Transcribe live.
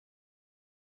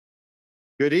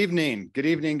Good evening, good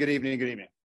evening, good evening, good evening.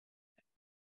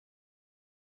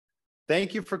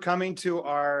 Thank you for coming to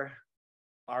our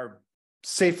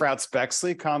Safe Routes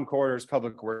Bexley Comm Corridors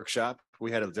Public Workshop.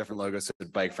 We had a different logo, so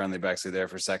Bike Friendly Bexley there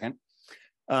for a second.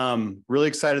 Really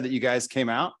excited that you guys came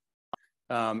out.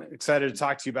 Excited to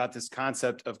talk to you about this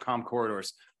concept of comm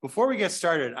corridors. Before we get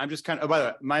started, I'm just by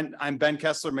the way, I'm Ben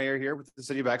Kessler, Mayor here with the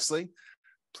City of Bexley.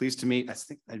 Pleased to meet,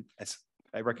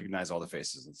 I recognize all the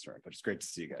faces in the story, but it's great to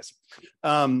see you guys.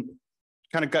 Kind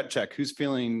of gut check. Who's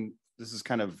feeling, this is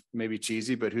kind of maybe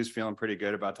cheesy, but who's feeling pretty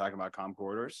good about talking about comm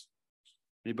corridors?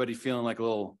 Anybody feeling like a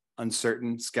little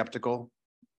uncertain, skeptical?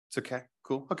 It's okay.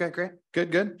 Cool. Okay, great.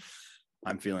 Good.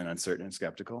 I'm feeling uncertain and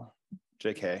skeptical.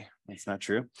 JK, that's not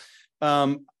true.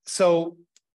 So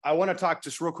I want to talk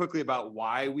just real quickly about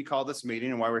why we call this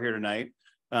meeting and why we're here tonight.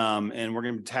 And we're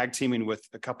going to be tag teaming with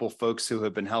a couple of folks who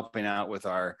have been helping out with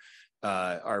our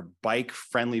Bike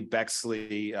Friendly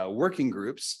Bexley working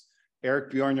groups.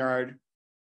 Eric Bjornyard,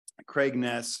 Craig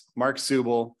Ness, Mark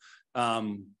Subel.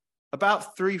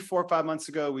 About 3, 4, 5 months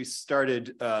ago, we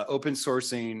started open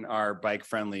sourcing our Bike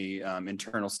Friendly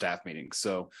internal staff meetings.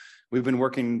 So we've been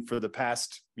working for the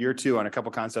past year or two on a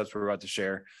couple concepts we're about to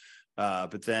share.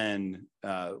 But then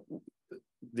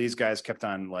these guys kept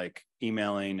on like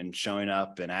emailing and showing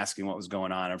up and asking what was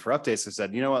going on. And for updates, I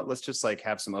said, you know what, let's just like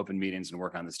have some open meetings and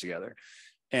work on this together.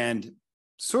 And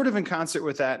sort of in concert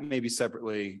with that, maybe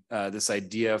separately, this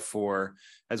idea for,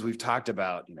 as we've talked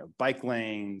about, bike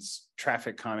lanes,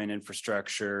 traffic calming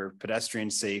infrastructure,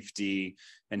 pedestrian safety,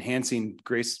 enhancing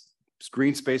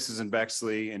green spaces in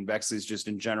Bexley and Bexley's just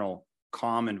in general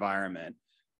calm environment.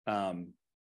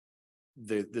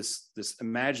 This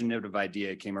imaginative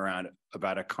idea came around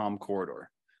about a comm corridor,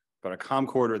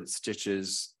 that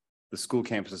stitches the school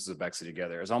campuses of Bexley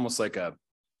together. It's almost like a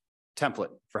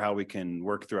template for how we can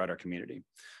work throughout our community.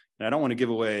 And I don't want to give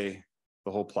away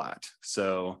the whole plot.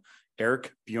 So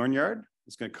Eric Bjornyard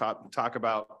is going to talk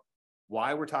about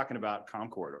why we're talking about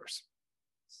comm corridors.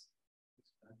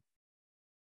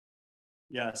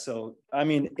 Yeah, so I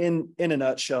mean, in a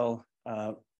nutshell,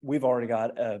 we've already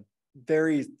got a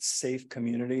very safe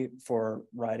community for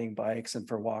riding bikes and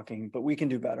for walking, but we can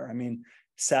do better. I mean,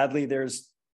 sadly,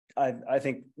 I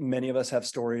think many of us have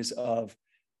stories of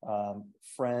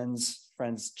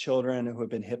friends' children who have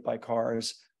been hit by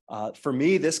cars. For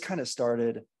me, this kind of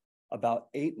started about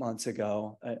 8 months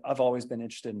ago. I've always been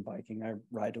interested in biking. I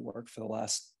ride to work for the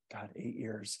last, 8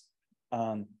 years.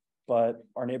 But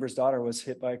our neighbor's daughter was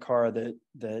hit by a car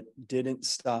that didn't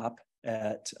stop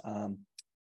at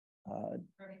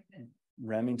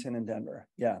Remington and Denver.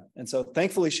 Yeah. And so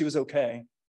thankfully she was okay.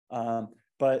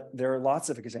 But there are lots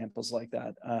of examples like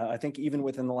that. I think even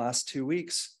within the last 2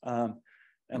 weeks,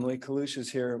 Emily Kalush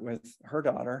is here with her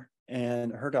daughter,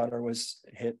 and her daughter was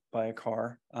hit by a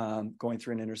car going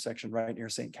through an intersection right near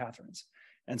St. Catharines.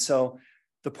 And so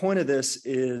the point of this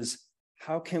is,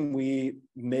 how can we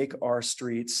make our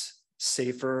streets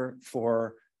safer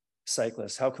for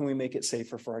cyclists? How can we make it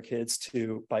safer for our kids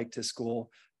to bike to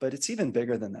school? But it's even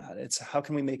bigger than that. It's how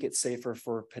can we make it safer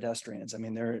for pedestrians? I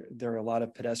mean, there are a lot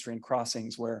of pedestrian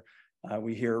crossings where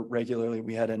we hear regularly.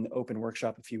 We had an open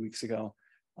workshop a few weeks ago.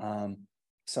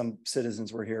 Some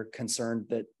citizens were here concerned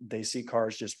that they see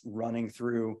cars just running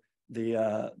through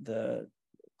the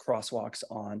crosswalks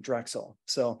on Drexel.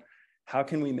 So how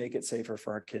can we make it safer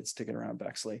for our kids to get around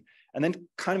Bexley? And then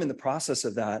kind of in the process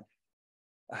of that,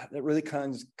 that really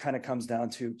kind of comes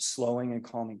down to slowing and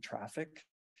calming traffic.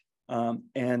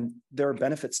 And there are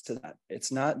benefits to that.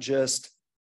 It's not just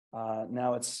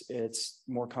now it's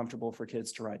more comfortable for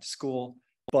kids to ride to school,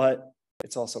 but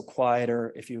it's also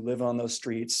quieter. If you live on those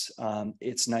streets,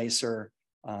 it's nicer.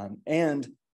 And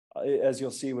as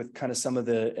you'll see with kind of some of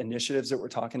the initiatives that we're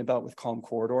talking about with Comm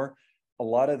Corridor, a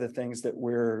lot of the things that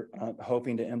we're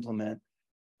hoping to implement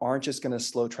aren't just going to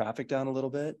slow traffic down a little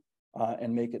bit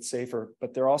and make it safer,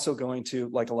 but they're also going to,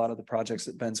 like a lot of the projects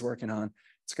that Ben's working on,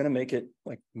 it's going to make it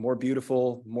like more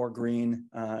beautiful, more green,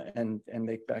 and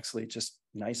make Bexley just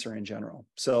nicer in general.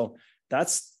 So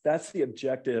that's the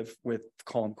objective with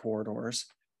Comm Corridors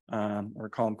or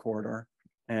Comm Corridor.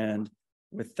 And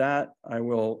with that, I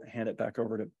will hand it back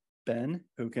over to Ben,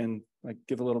 who can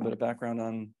give a little bit of background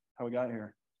on how we got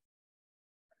here.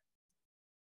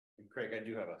 Craig, I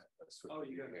do have a oh,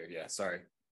 you got here. Yeah, sorry.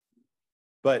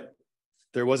 But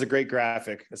there was a great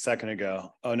graphic a second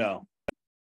ago. Oh no.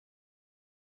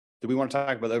 Do we want to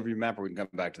talk about the overview map, or we can come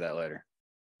back to that later?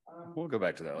 We'll go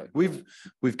back to that later.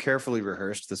 We've carefully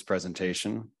rehearsed this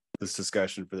presentation, this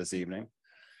discussion for this evening.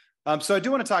 So I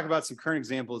do want to talk about some current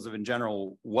examples of, in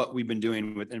general, what we've been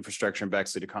doing with infrastructure in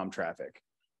Bexley to calm traffic.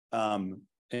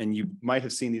 and you might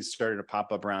have seen these started to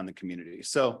pop up around the community.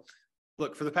 So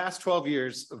look, for the past 12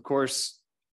 years, of course,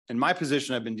 in my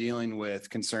position, I've been dealing with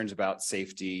concerns about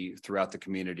safety throughout the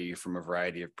community from a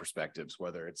variety of perspectives,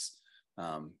 whether it's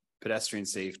pedestrian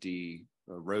safety,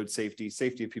 road safety,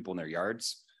 safety of people in their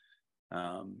yards,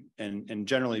 and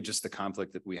generally just the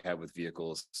conflict that we have with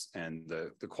vehicles and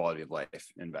the quality of life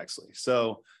in Bexley.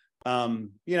 So,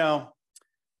 you know,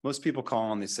 most people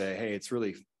call and they say, hey, it's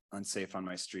really unsafe on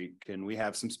my street. Can we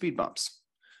have some speed bumps?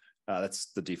 That's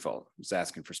the default, is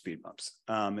asking for speed bumps.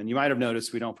 And you might have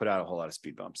noticed we don't put out a whole lot of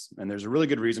speed bumps. And there's a really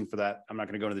good reason for that. I'm not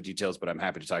going to go into the details, but I'm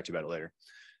happy to talk to you about it later.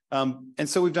 And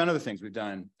so we've done other things. We've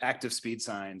done active speed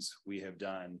signs. We have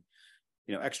done,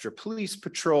 you know, extra police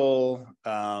patrol.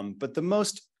 But the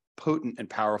most potent and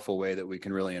powerful way that we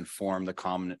can really inform the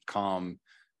calm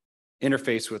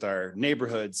interface with our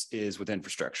neighborhoods is with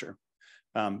infrastructure.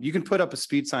 You can put up a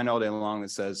speed sign all day long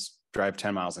that says drive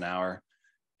 10 miles an hour,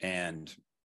 and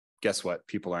guess what?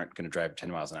 People aren't going to drive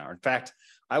 10 miles an hour. In fact,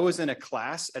 I was in a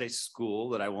class at a school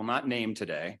that I will not name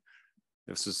today.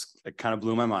 It kind of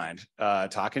blew my mind,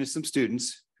 talking to some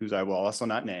students whose I will also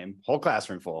not name, whole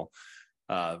classroom full,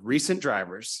 recent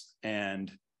drivers. And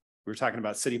we were talking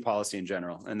about city policy in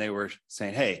general. And they were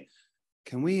saying, hey,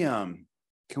 can we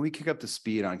kick up the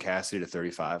speed on Cassidy to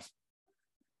 35?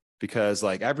 Because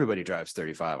like everybody drives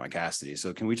 35 on Cassidy.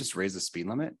 So can we just raise the speed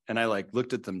limit? And I like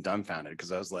looked at them dumbfounded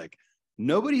because I was like,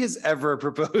 nobody has ever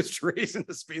proposed raising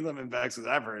the speed limit in Bexley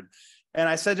ever. And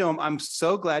I said to him, I'm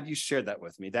so glad you shared that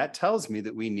with me. That tells me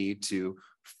that we need to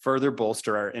further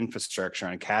bolster our infrastructure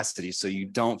on Cassidy so you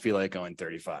don't feel like going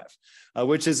 35,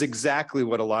 which is exactly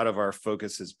what a lot of our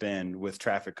focus has been with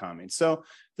traffic calming. So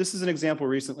this is an example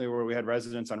recently where we had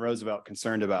residents on Roosevelt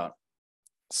concerned about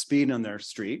speed on their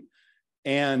street.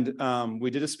 And we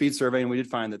did a speed survey and we did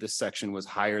find that this section was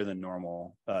higher than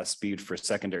normal speed for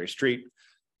secondary street.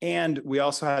 And we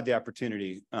also had the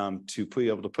opportunity to be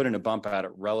able to put in a bump out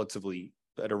at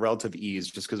a relative ease,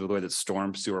 just because of the way that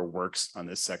storm sewer works on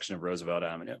this section of Roosevelt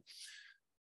Avenue.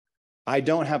 I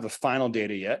don't have the final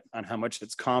data yet on how much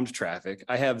it's calmed traffic.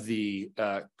 I have the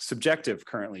subjective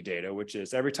currently data, which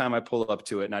is every time I pull up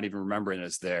to it, not even remembering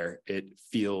it's there, it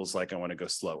feels like I want to go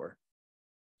slower.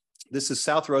 This is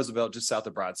South Roosevelt, just south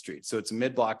of Broad Street. So it's a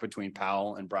mid-block between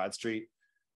Powell and Broad Street.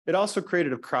 It also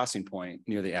created a crossing point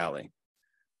near the alley.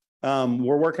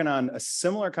 We're working on a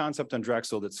similar concept on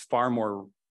Drexel that's far more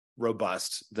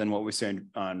robust than what we see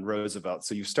on Roosevelt.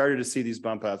 So you've started to see these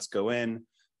bump outs go in.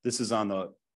 This is on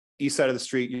the east side of the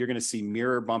street. You're going to see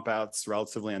mirror bump outs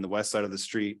relatively on the west side of the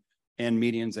street, and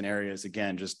medians and areas,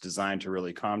 again, just designed to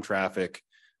really calm traffic,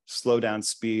 slow down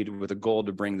speed with a goal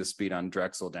to bring the speed on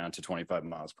Drexel down to 25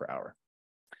 miles per hour.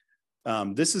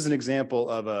 This is an example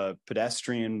of a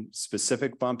pedestrian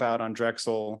specific bump out on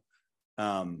Drexel.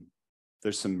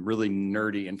 There's some really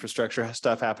nerdy infrastructure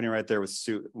stuff happening right there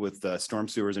with storm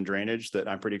sewers and drainage that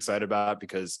I'm pretty excited about,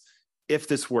 because if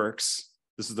this works,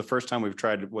 this is the first time we've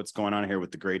tried what's going on here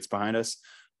with the grates behind us.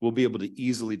 We'll be able to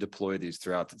easily deploy these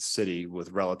throughout the city with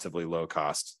relatively low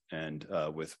cost and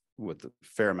with a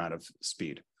fair amount of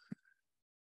speed.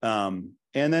 And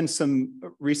then some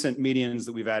recent medians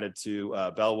that we've added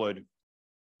to Bellwood.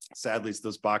 Sadly,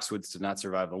 those boxwoods did not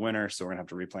survive the winter, so we're gonna have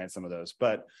to replant some of those.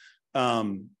 But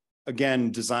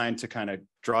again, designed to kind of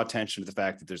draw attention to the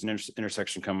fact that there's an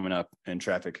intersection coming up and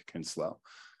traffic can slow.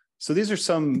 So these are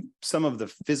some of the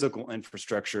physical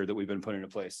infrastructure that we've been putting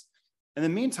into place. In the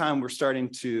meantime, we're starting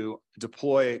to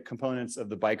deploy components of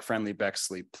the bike-friendly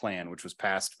Bexley plan, which was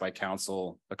passed by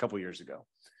council a couple years ago.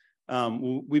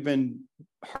 We've been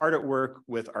hard at work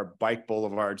with our bike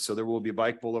boulevards. So there will be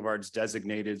bike boulevards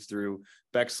designated through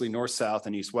Bexley north, south,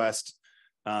 and east, west,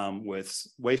 with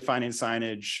wayfinding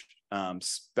signage,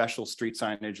 special street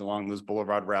signage along those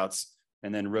boulevard routes,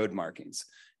 and then road markings.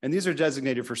 And these are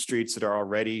designated for streets that are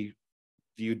already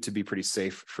viewed to be pretty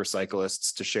safe for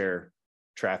cyclists to share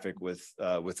traffic with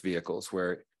vehicles,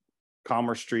 where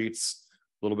calmer streets,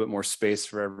 a little bit more space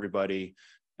for everybody.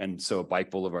 And so a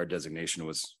bike boulevard designation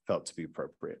was felt to be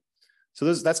appropriate.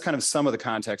 So that's kind of some of the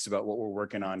context about what we're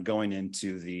working on going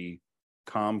into the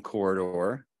COM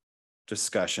corridor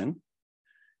discussion.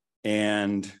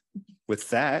 And with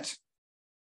that,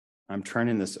 I'm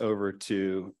turning this over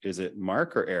to, is it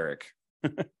Mark or Eric?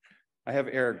 I have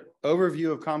Eric,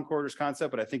 overview of COM corridors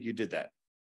concept, but I think you did that.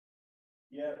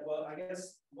 Yeah, well, I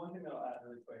guess one thing I'll add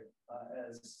really quick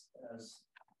as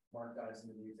Mark dives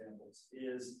into the examples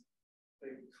is the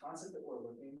concept that we're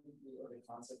looking, or the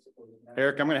concepts that we're looking at.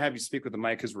 Eric, I'm going to have you speak with the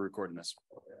mic because we're recording this.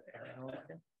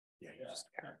 Yeah.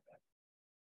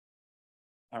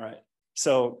 All right.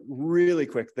 So really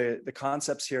quick, the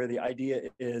concepts here, the idea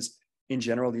is in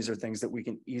general, these are things that we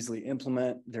can easily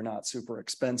implement. They're not super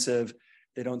expensive.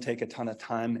 They don't take a ton of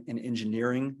time in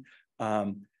engineering.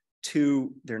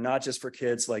 Two, they're not just for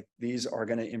kids. Like, these are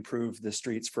going to improve the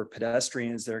streets for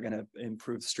pedestrians. They're going to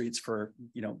improve the streets for,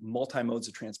 multi modes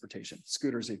of transportation,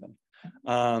 scooters even.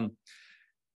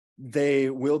 They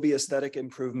will be aesthetic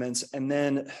improvements. And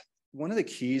then one of the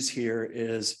keys here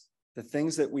is the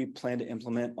things that we plan to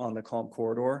implement on the Calm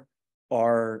Corridor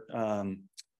are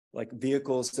like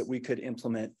vehicles that we could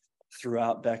implement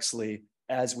throughout Bexley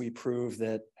as we prove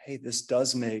that, hey, this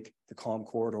does make the Calm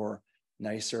Corridor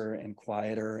nicer and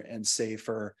quieter and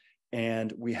safer.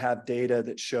 And we have data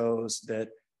that shows that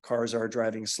cars are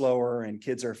driving slower and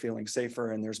kids are feeling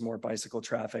safer and there's more bicycle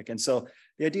traffic. And so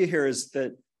the idea here is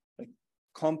that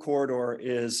Calm Corridor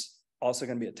is also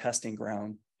going to be a testing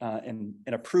ground and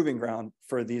a proving ground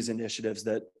for these initiatives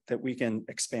that we can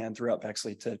expand throughout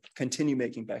Bexley to continue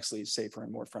making Bexley safer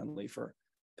and more friendly for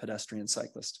pedestrians,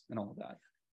 cyclists, and all of that.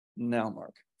 Now,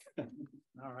 Mark.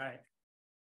 All right.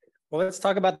 Well, let's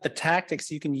talk about the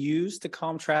tactics you can use to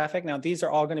calm traffic. Now, these are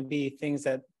all going to be things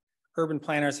that urban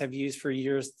planners have used for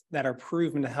years that are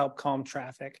proven to help calm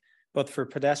traffic, both for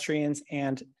pedestrians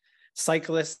and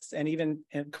cyclists, and even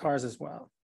in cars as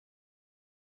well.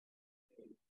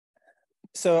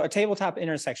 So a tabletop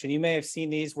intersection, you may have seen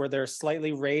these where they're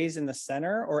slightly raised in the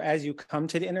center or as you come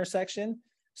to the intersection.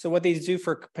 So what these do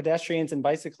for pedestrians and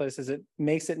bicyclists is it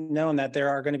makes it known that there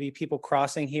are going to be people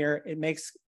crossing here. It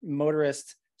makes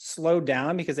motorists slow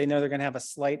down because they know they're going to have a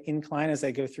slight incline as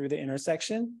they go through the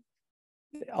intersection.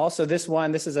 Also, this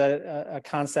is a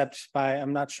concept by,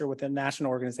 I'm not sure what the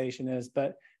national organization is,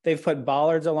 but they've put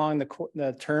bollards along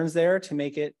the turns there to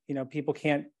make it, people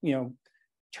can't,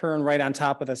 turn right on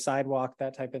top of the sidewalk,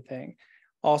 that type of thing.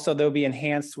 Also, they'll be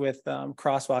enhanced with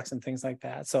crosswalks and things like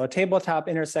that. So a tabletop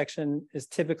intersection is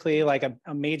typically like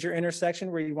a major intersection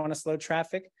where you want to slow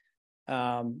traffic,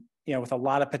 with a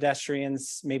lot of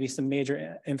pedestrians, maybe some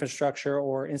major infrastructure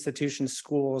or institutions,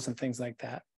 schools, and things like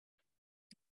that.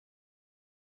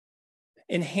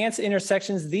 Enhanced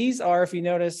intersections, these are, if you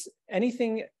notice,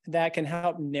 anything that can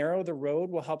help narrow the road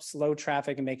will help slow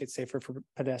traffic and make it safer for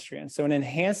pedestrians. So an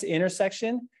enhanced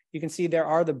intersection, you can see there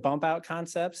are the bump out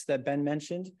concepts that Ben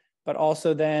mentioned, but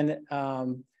also then,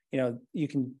 you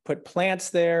can put plants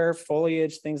there,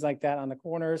 foliage, things like that on the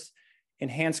corners,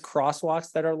 enhanced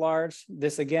crosswalks that are large.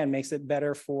 This again makes it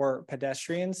better for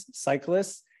pedestrians,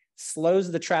 cyclists, slows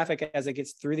the traffic as it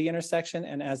gets through the intersection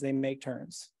and as they make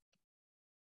turns.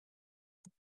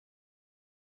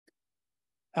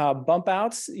 Bump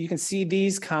outs, you can see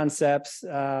these concepts.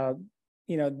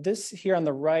 This here on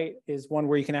the right is one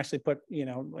where you can actually put,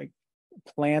 like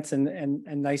plants and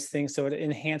nice things. So it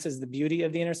enhances the beauty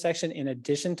of the intersection in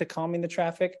addition to calming the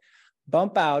traffic.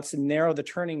 Bump outs narrow the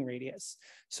turning radius.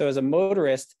 So as a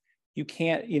motorist, you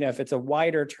can't, if it's a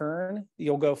wider turn,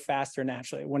 you'll go faster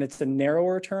naturally. When it's a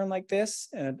narrower turn like this,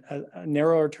 and a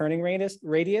narrower turning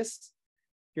radius,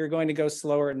 you're going to go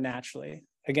slower naturally.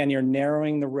 Again, you're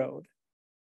narrowing the road.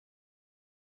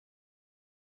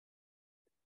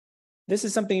 This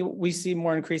is something we see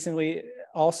more increasingly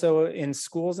also in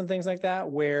schools and things like that,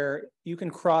 where you can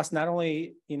cross not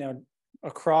only,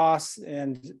 across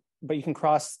but you can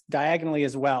cross diagonally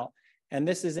as well. And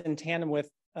this is in tandem with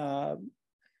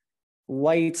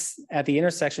lights at the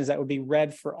intersections that would be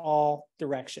red for all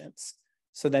directions.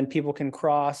 So then people can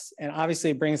cross, and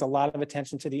obviously it brings a lot of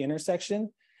attention to the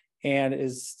intersection, and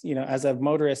is, as a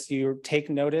motorist, you take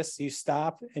notice, you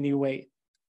stop and you wait.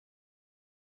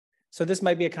 So this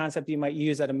might be a concept you might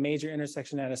use at a major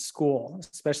intersection at a school,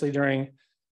 especially during,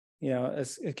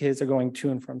 as kids are going to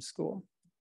and from school.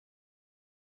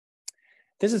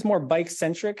 This is more bike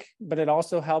centric, but it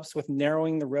also helps with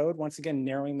narrowing the road. Once again,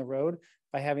 narrowing the road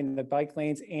by having the bike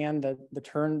lanes and the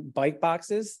turn bike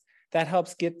boxes. That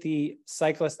helps get the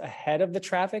cyclist ahead of the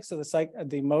traffic. So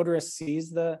the motorist sees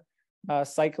the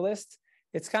cyclist.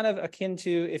 It's kind of akin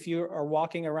to if you are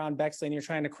walking around Bexley and you're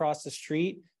trying to cross the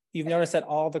street. You've noticed that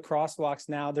all the crosswalks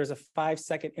now, there's a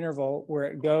 5-second interval where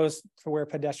it goes to where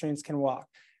pedestrians can walk.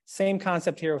 Same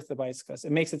concept here with the bicyclists.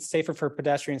 It makes it safer for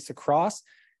pedestrians to cross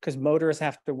because motorists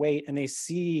have to wait and they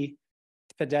see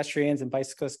pedestrians and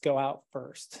bicyclists go out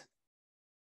first.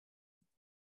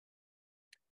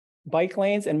 Bike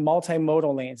lanes and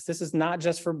multimodal lanes. This is not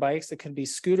just for bikes. It could be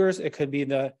scooters. It could be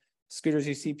the scooters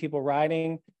you see people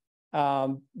riding.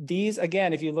 These,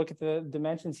 again, if you look at the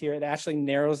dimensions here, it actually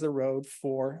narrows the road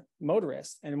for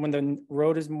motorists. And when the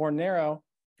road is more narrow,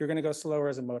 you're going to go slower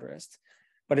as a motorist.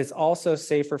 But it's also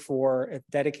safer for a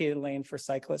dedicated lane for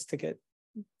cyclists to get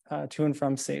to and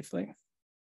from safely.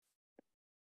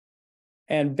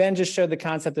 And Ben just showed the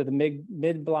concept of the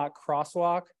mid-block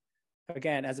crosswalk.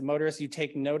 again, as a motorist, you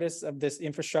take notice of this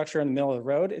infrastructure in the middle of the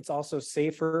road. It's also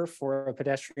safer for a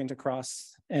pedestrian to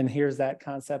cross. And here's that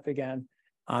concept again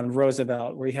on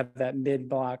Roosevelt, where you have that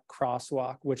mid-block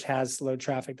crosswalk, which has slowed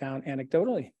traffic down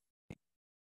anecdotally.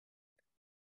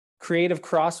 Creative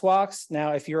crosswalks.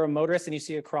 Now, if you're a motorist and you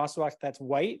see a crosswalk that's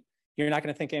white, you're not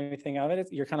going to think anything of it.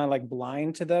 You're kind of like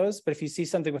blind to those. But if you see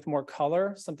something with more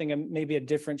color, something maybe a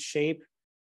different shape,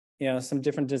 you know, some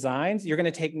different designs, you're going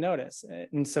to take notice.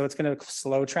 And so it's going to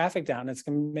slow traffic down. It's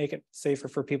going to make it safer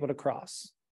for people to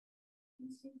cross.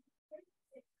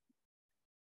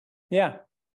 Yeah.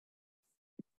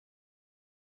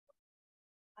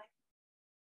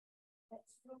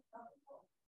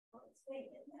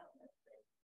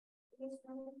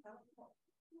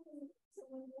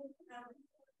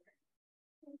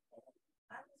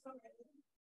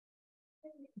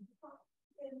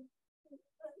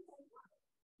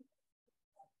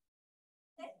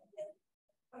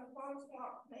 A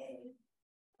crosswalk made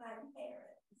by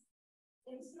parents.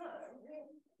 It's not a real.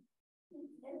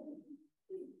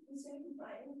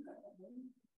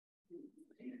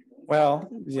 Well,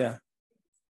 yeah.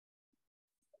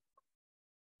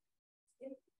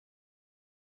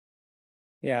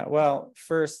 Yeah, well,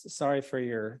 first, sorry for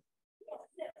your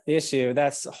issue.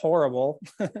 That's horrible.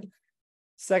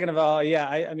 Second of all, yeah,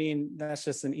 I mean, that's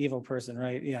just an evil person,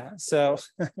 right? Yeah, so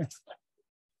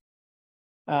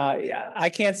yeah, I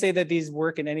can't say that these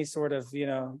work in any sort of, you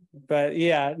know, but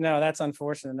yeah, no, that's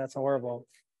unfortunate. That's horrible.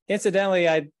 Incidentally,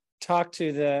 I talked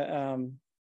to the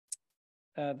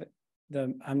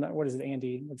I'm not, what is it,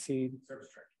 Andy? Let's see,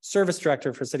 service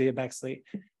director for City of Bexley,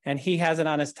 and he has it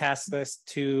on his task list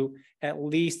to at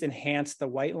least enhance the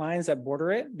white lines that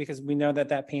border it, because we know that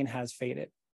that paint has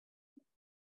faded.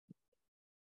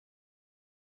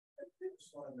 I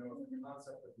just want to know if the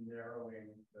concept of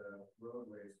narrowing the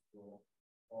roadways will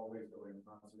always go in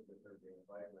concert with there being a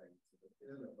bike lane. So if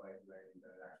it isn't a bike lane,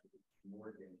 that actually is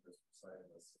more dangerous for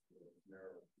cyclists if it's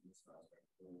narrow this concept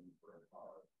for a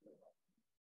car.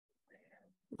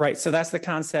 Right, so that's the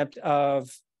concept of,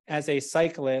 as a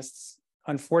cyclist,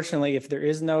 unfortunately, if there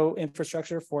is no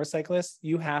infrastructure for cyclists,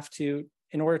 you have to,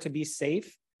 in order to be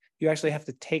safe, you actually have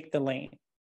to take the lane,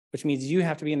 which means you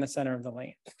have to be in the center of the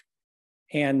lane.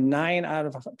 And 9 out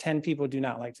of 10 people do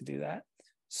not like to do that.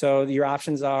 So your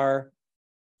options are,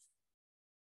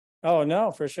 oh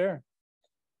no, for sure.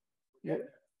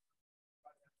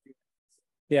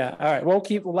 Yeah, all right, we'll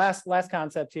keep last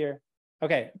concept here.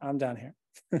 Okay, I'm done here.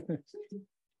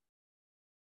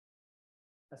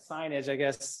 A signage, I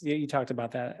guess you talked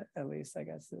about that at least, I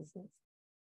guess.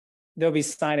 There'll be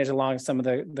signage along some of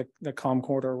the calm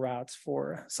corridor routes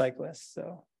for cyclists,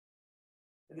 so.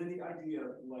 And then the idea,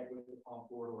 like with the calm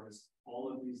corridor, is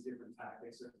all of these different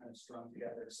tactics are kind of strung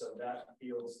together. So that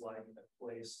feels like a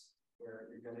place where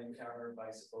you're going to encounter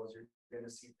bicycles, you're going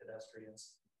to see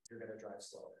pedestrians, you're going to drive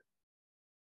slower.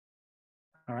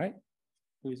 All right,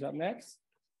 who's up next?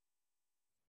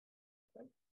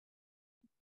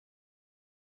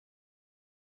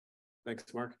 Thanks,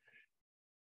 Mark.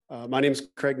 My name is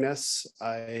Craig Ness.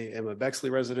 I am a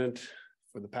Bexley resident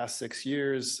for the past 6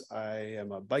 years. I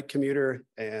am a bike commuter,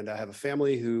 and I have a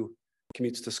family who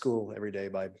commutes to school every day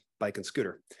by bike and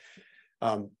scooter.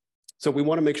 So we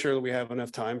want to make sure that we have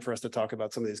enough time for us to talk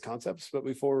about some of these concepts. But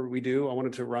before we do, I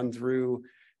wanted to run through,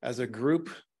 as a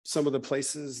group, some of the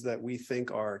places that we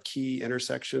think are key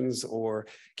intersections or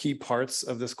key parts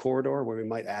of this corridor where we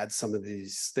might add some of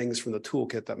these things from the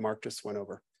toolkit that Mark just went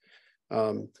over.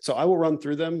 So I will run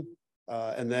through them,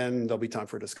 and then there'll be time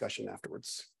for discussion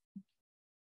afterwards.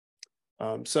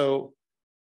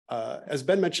 As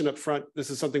Ben mentioned up front, this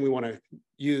is something we want to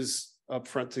use up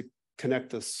front to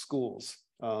connect the schools.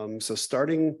 So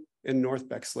starting in North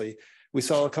Bexley, we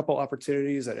saw a couple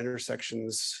opportunities at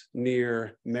intersections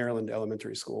near Maryland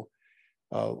Elementary School,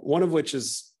 one of which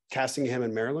is Cassingham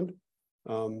and Maryland.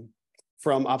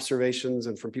 From observations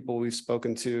and from people we've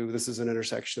spoken to, this is an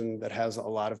intersection that has a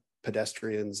lot of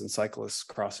pedestrians and cyclists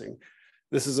crossing.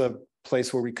 This is a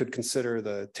place where we could consider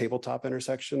the tabletop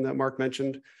intersection that Mark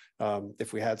mentioned.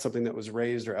 If we had something that was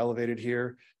raised or elevated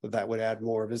here, that would add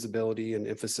more visibility and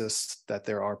emphasis that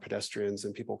there are pedestrians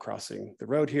and people crossing the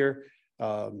road here.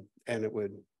 And it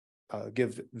would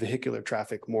give vehicular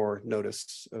traffic more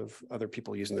notice of other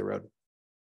people using the road.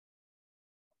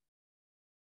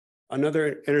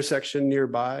 Another intersection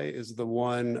nearby is the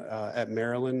one at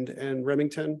Maryland and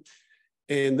Remington.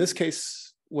 In this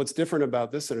case, what's different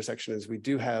about this intersection is we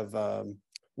do have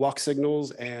walk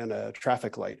signals and a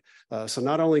traffic light. So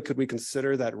not only could we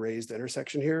consider that raised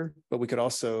intersection here, but we could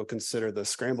also consider the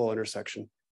scramble intersection.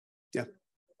 Yeah.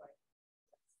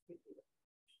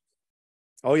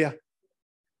 Oh yeah.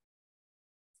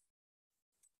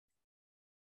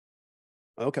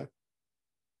 Okay.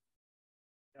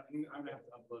 Yeah, I'm gonna have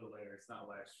to upload it later. It's not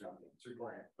live streaming. It's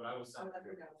recording, but I will send it.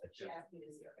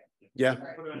 Yeah,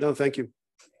 no, thank you.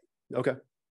 Okay.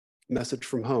 Message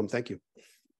from home, thank you.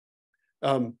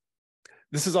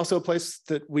 This is also a place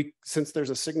that since there's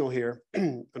a signal here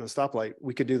and a stoplight,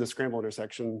 we could do the scramble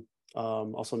intersection,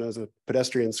 also known as a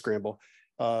pedestrian scramble.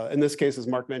 In this case, as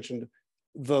Mark mentioned,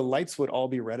 the lights would all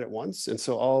be red at once, and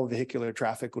so all vehicular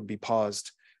traffic would be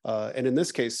paused. And in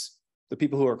this case, the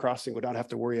people who are crossing would not have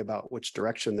to worry about which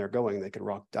direction they're going. They could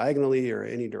walk diagonally or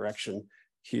any direction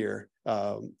here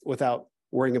without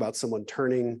worrying about someone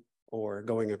turning or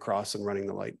going across and running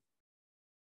the light.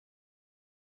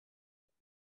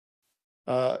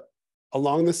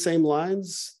 Along the same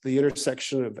lines, the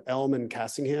intersection of Elm and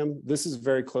Cassingham, this is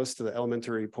very close to the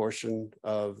elementary portion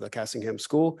of the Cassingham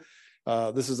School.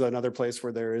 This is another place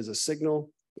where there is a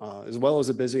signal as well as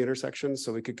a busy intersection.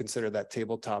 So we could consider that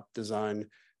tabletop design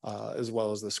as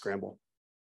well as the scramble.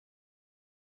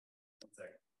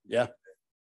 Yeah.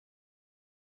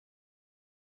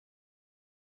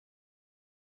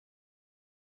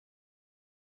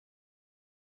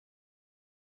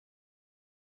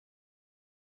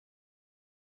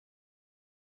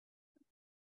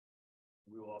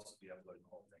 We will also be uploading the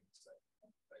whole thing.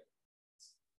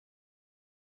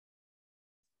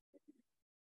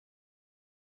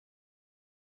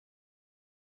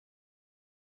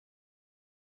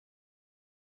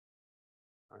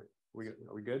 All right,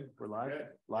 are we good? We're live? Good.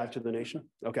 Live to the nation?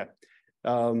 Okay.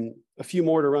 A few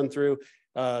more to run through.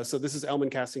 So this is Elm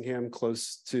and Cassingham,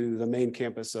 close to the main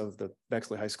campus of the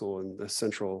Bexley High School and the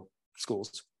central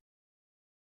schools.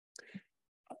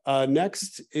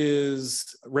 Next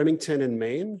is Remington and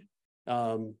Main.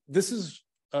 This is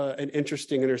an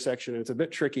interesting intersection. It's a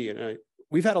bit tricky, and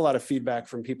we've had a lot of feedback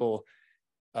from people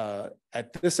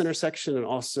at this intersection and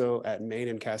also at Main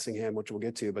and Cassingham, which we'll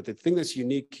get to. But the thing that's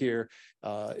unique here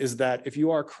is that if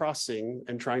you are crossing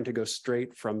and trying to go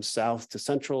straight from south to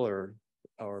central or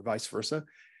vice versa,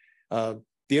 the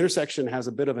intersection has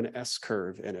a bit of an S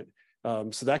curve in it.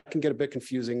 So that can get a bit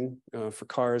confusing for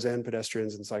cars and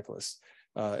pedestrians and cyclists.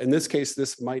 In this case,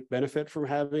 this might benefit from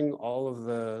having all of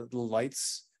the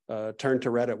lights turn to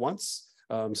red at once,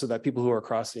 so that people who are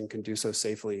crossing can do so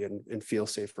safely and feel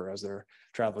safer as they're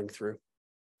traveling through.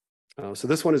 So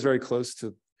this one is very close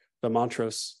to the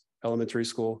Montrose Elementary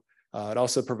School. It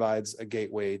also provides a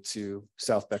gateway to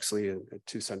South Bexley and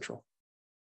to Central.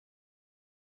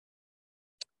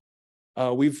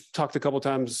 We've talked a couple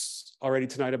times already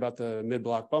tonight about the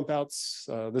mid-block bump outs.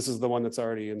 This is the one that's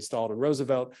already installed in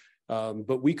Roosevelt.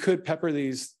 But we could pepper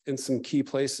these in some key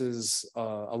places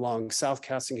along South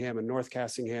Cassingham and North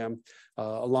Cassingham,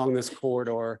 along this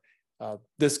corridor.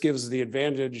 This gives the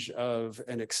advantage of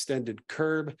an extended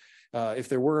curb. If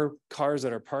there were cars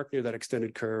that are parked near that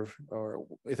extended curve, or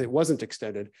if it wasn't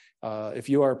extended, if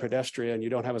you are a pedestrian, you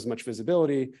don't have as much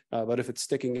visibility, but if it's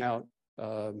sticking out,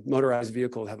 motorized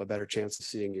vehicle have a better chance of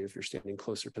seeing you if you're standing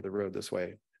closer to the road this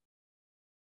way.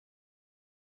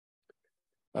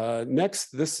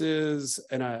 Next, this is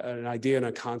an idea and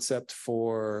a concept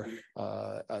for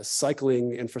a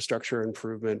cycling infrastructure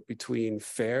improvement between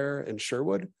Fair and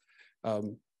Sherwood.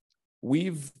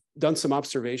 We've done some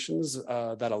observations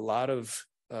that a lot of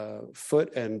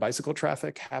foot and bicycle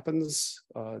traffic happens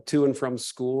to and from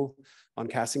school on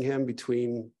Cassingham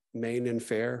between Main and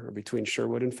Fair, or between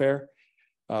Sherwood and Fair.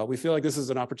 We feel like this is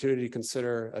an opportunity to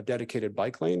consider a dedicated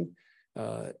bike lane.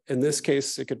 In this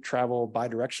case, it could travel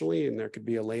bi-directionally and there could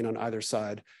be a lane on either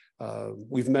side.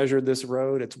 We've measured this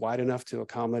road. It's wide enough to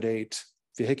accommodate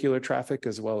vehicular traffic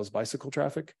as well as bicycle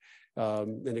traffic.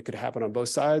 And it could happen on both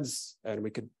sides, and we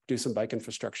could do some bike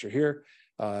infrastructure here.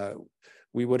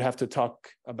 We would have to talk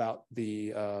about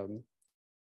the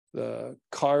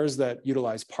cars that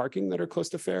utilize parking that are close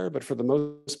to Fair, but for the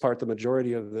most part, the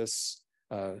majority of this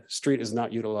street is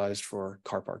not utilized for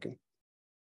car parking.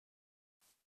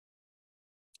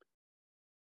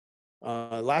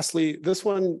 Lastly, this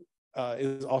one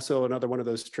is also another one of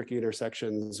those tricky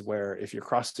intersections where if you're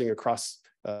crossing across,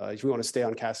 if you want to stay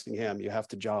on Cassingham, you have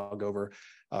to jog over.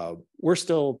 We're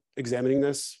still examining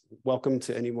this. Welcome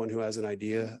to anyone who has an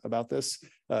idea about this,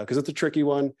 because it's a tricky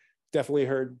one. Definitely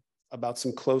heard about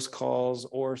some close calls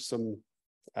or some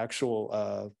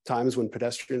actual times when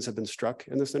pedestrians have been struck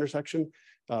in this intersection.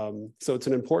 So it's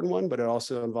an important one, but it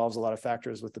also involves a lot of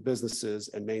factors with the businesses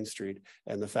and Main Street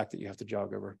and the fact that you have to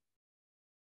jog over.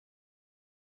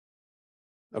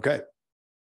 Okay.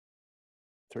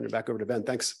 Turn it back over to Ben.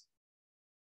 Thanks.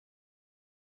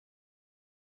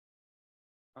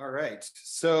 All right.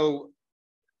 So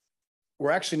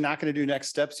we're actually not going to do next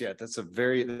steps yet. That's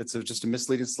just a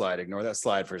misleading slide. Ignore that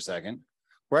slide for a second.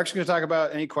 we're actually going to talk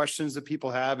about any questions that people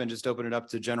have and just open it up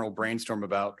to general brainstorm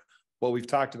about what we've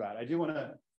talked about. I do want to,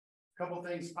 a couple of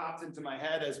things popped into my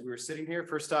head as we were sitting here.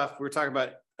 First off, we were talking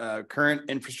about current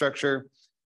infrastructure.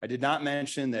 I did not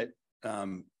mention that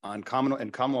on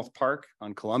Commonwealth Park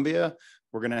on Columbia,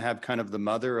 we're going to have kind of the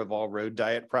mother of all road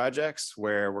diet projects,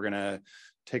 where we're going to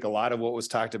take a lot of what was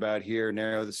talked about here,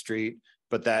 narrow the street,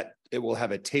 but that it will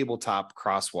have a tabletop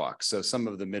crosswalk. So some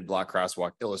of the mid-block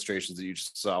crosswalk illustrations that you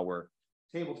just saw were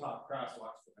tabletop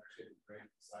crosswalks that actually create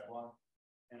the sidewalk.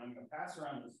 And I'm going to pass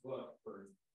around this book for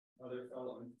other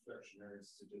fellow infrastructure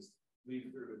nerds to just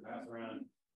lead through and pass around.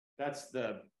 That's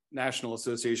the National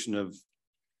Association of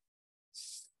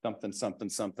something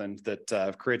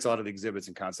that creates a lot of the exhibits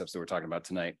and concepts that we're talking about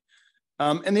tonight.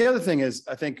 And the other thing is,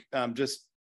 I think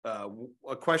a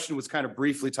question was kind of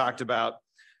briefly talked about.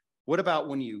 What about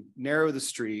when you narrow the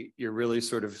street, you're really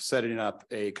sort of setting up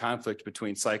a conflict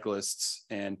between cyclists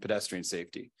and pedestrian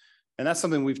safety? And that's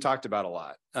something we've talked about a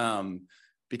lot,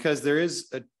 because there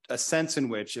is a sense in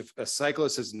which if a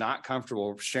cyclist is not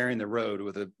comfortable sharing the road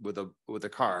with a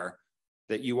car,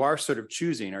 that you are sort of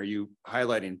choosing, are you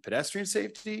highlighting pedestrian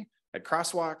safety at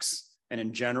crosswalks and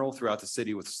in general throughout the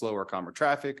city with slower, calmer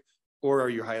traffic, or are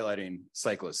you highlighting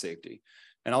cyclist safety?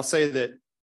 And I'll say that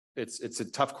it's a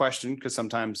tough question, because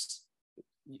sometimes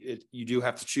you do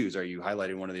have to choose. Are you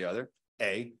highlighting one or the other?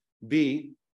 A.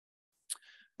 B,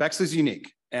 Bexley's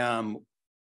unique. And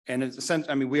in a sense,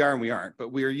 I mean, we are and we aren't,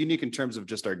 but we are unique in terms of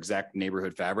just our exact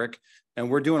neighborhood fabric. And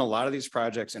we're doing a lot of these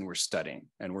projects and we're studying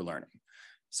and we're learning.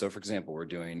 So for example, we're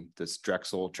doing this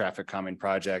Drexel traffic calming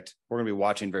project. We're going to be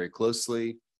watching very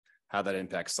closely how that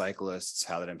impacts cyclists,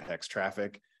 how that impacts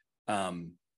traffic.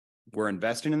 We're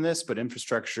investing in this, but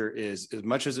infrastructure is, as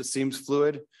much as it seems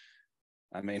fluid,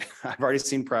 I mean, I've already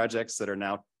seen projects that are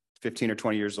now 15 or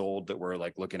 20 years old that we're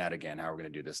like looking at again, how we're going to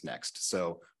do this next.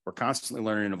 So we're constantly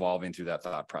learning and evolving through that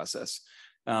thought process.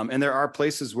 And there are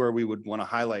places where we would want to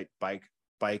highlight bike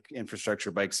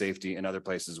infrastructure, bike safety, and other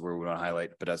places where we want to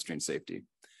highlight pedestrian safety.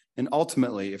 And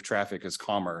ultimately, if traffic is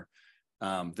calmer,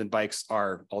 then bikes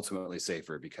are ultimately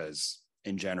safer, because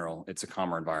in general, it's a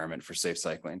calmer environment for safe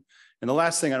cycling. And the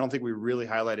last thing I don't think we really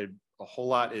highlighted a whole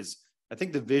lot is, I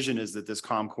think the vision is that this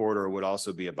calm corridor would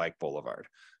also be a bike boulevard.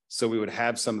 So we would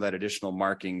have some of that additional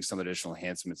marking, some additional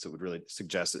enhancements that would really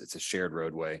suggest that it's a shared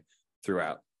roadway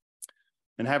throughout.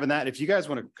 And having that, if you guys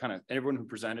want to kind of, everyone who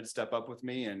presented, step up with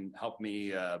me and help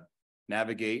me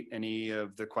navigate any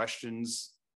of the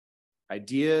questions,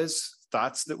 ideas,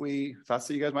 thoughts that you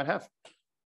guys might have.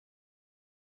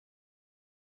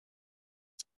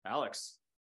 Alex.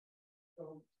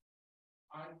 So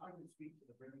I would speak to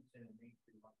the Brimington and Main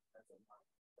Street one, that's a crossing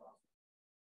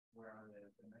where I live,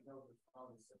 and I know there's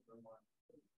probably similar one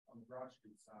on the Broad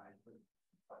Street side, but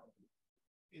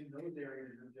in those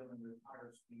areas you're dealing with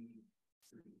higher speed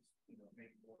streets,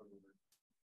 make more of it.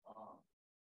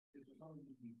 Is there something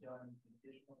to be done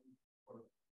additionally for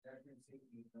pedestrian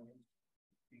safety zones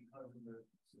because of the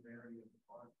severity of the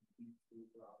cars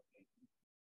throughout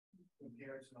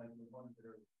compared to like the ones that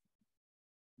are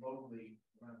locally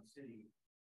around the city?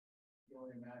 You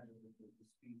only imagine that the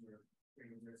speeds are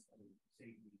greater risk of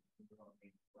safety on a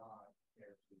broad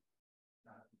compared to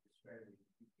not the disparity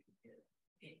you can get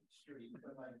in the street.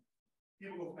 But like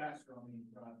people go faster on the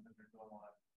front than they're going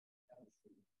on the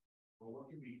street. Well, what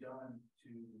can be done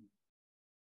to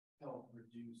help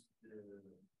reduce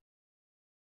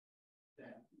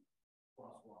that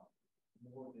crosswalk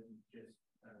more than just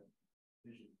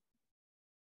vision?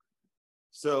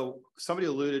 So somebody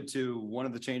alluded to one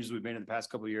of the changes we've made in the past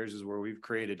couple of years is where we've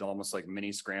created almost like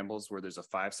mini scrambles where there's a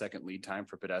 5-second lead time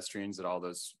for pedestrians at all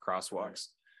those crosswalks.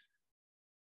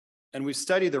 And we've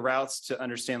studied the routes to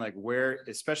understand like where,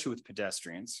 especially with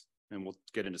pedestrians, and we'll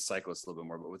get into cyclists a little bit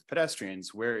more, but with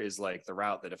pedestrians, where is like the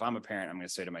route that if I'm a parent, I'm going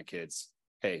to say to my kids,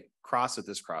 hey, cross at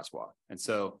this crosswalk. And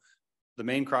so the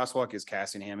main crosswalk is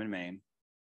Cassingham and Main,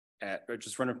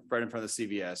 just right in front of the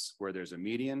CVS, where there's a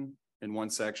median in one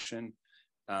section.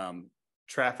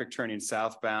 Traffic turning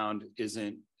southbound is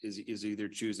either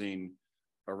choosing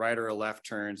a right or a left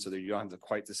turn, so that you don't have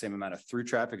quite the same amount of through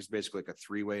traffic. It's basically like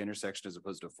a 3-way intersection as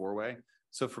opposed to a 4-way.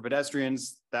 So for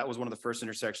pedestrians, that was one of the first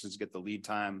intersections to get the lead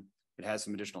time. It has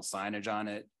some additional signage on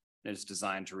it, and it's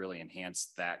designed to really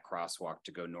enhance that crosswalk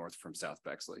to go north from South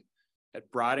Bexley.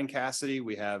 At Broad and Cassidy,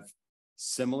 we have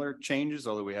similar changes,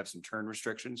 although we have some turn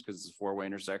restrictions because it's a 4-way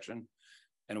intersection.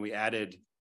 And we added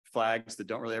flags that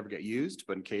don't really ever get used,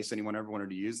 but in case anyone ever wanted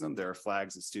to use them, there are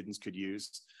flags that students could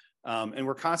use. And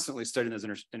we're constantly studying those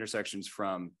intersections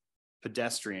from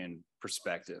pedestrian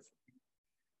perspective.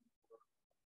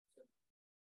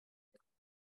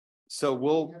 So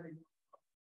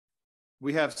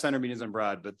we have center medians on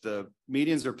Broad, but the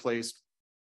medians are placed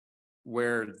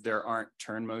where there aren't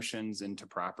turn motions into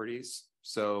properties.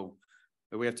 So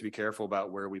we have to be careful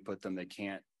about where we put them.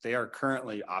 They are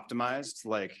currently optimized.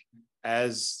 Like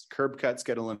as curb cuts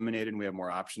get eliminated and we have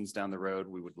more options down the road,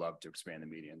 we would love to expand the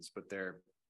medians, but they're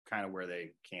kind of where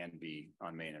they can be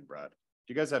on Main and Broad.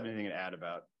 Do you guys have anything to add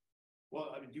about?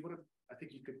 Well, I mean, do you want to, I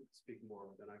think you could speak more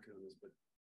than I could on this, but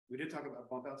we did talk about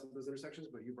bump outs at those intersections,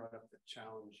 but you brought up the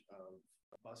challenge of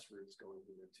bus routes going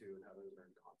through there too and how those are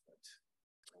in conflict.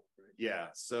 Right? Yeah,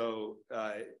 so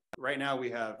right now we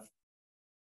have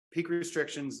peak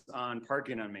restrictions on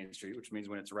parking on Main Street, which means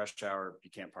when it's rush hour, you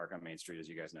can't park on Main Street, as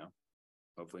you guys know.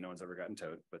 Hopefully no one's ever gotten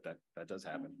towed, but that does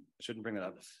happen. I shouldn't bring that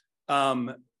up.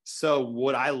 So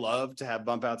would I love to have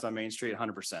bump outs on Main Street?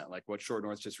 100%, like what Short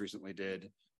North just recently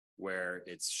did, where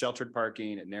it's sheltered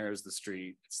parking, it narrows the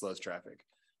street, it slows traffic.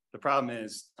 The problem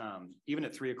is, even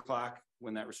at 3 o'clock,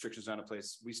 when that restriction's on a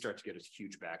place, we start to get a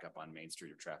huge backup on Main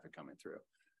Street of traffic coming through.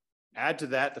 Add to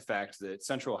that the fact that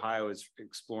Central Ohio is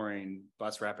exploring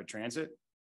bus rapid transit.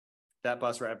 That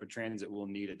bus rapid transit will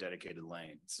need a dedicated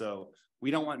lane. So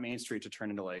we don't want Main Street to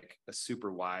turn into like a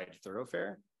super wide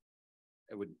thoroughfare.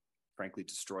 It would frankly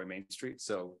destroy Main Street.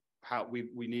 So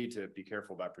we need to be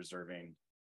careful about preserving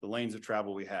the lanes of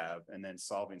travel we have and then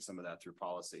solving some of that through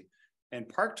policy. And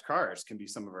parked cars can be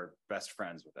some of our best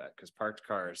friends with that, because parked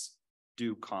cars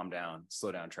do calm down,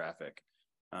 slow down traffic,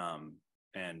 and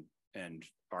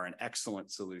are an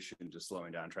excellent solution to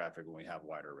slowing down traffic when we have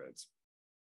wider roads.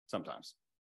 Sometimes.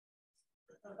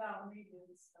 About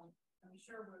medians, I'm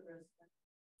sure we're resident.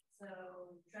 So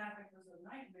traffic was a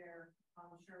nightmare.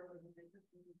 I'm sure when they never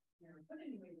put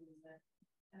any medians in,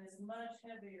 and it's much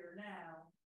heavier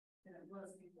now than it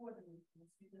was before the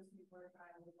medians, because people are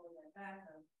trying to avoid that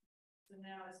backup. So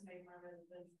now it's made my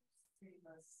residential street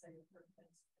less safe for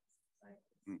cyclists.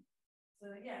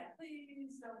 So yeah,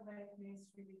 please don't make Main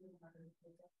Street even harder.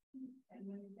 And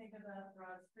when you think about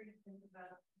Broad Street, think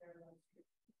about parallel street.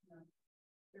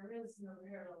 There is no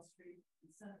parallel street in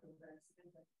Central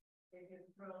Texas. They can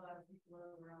throw a lot of people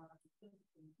over on. They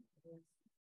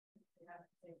have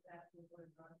to take that to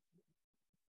avoid Broad Street.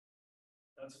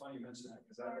 That's funny you mentioned that,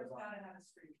 because Gotta have a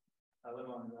street. I live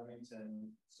on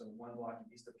Remington, so 1 block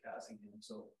east of Cassingham.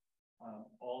 So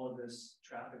all of this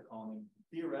traffic calming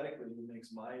theoretically makes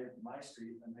my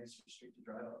street a nicer street to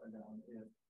drive up and down if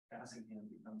Cassingham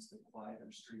becomes the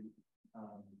quieter street.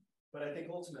 But I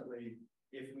think ultimately,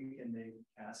 if we can make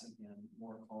Cassingham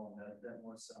more calm, that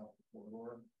north-south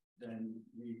corridor, then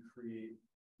we create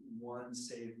one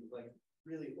safe, like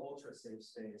really ultra safe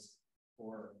space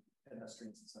for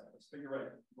pedestrians and cyclists. But you're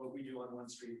right, what we do on one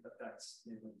street affects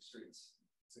neighboring streets.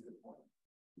 It's a good point.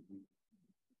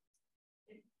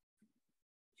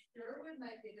 Sherwood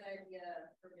might be a good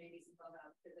idea for maybe some fun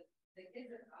out, because the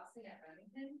kids are crossing at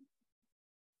Remington.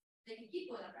 They can keep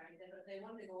going up Remington, but if they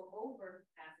want to go over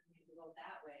Cassingham to go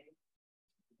that way,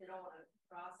 they don't want to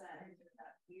cross that into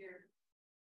that weird.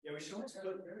 Yeah, we should almost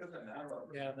put the map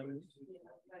up. Yeah,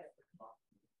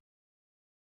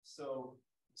 So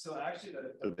actually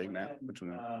The big map, which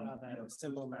one?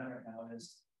 Simple map now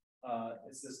is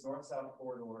it's this north-south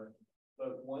corridor,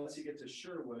 but once you get to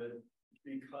Sherwood,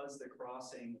 because the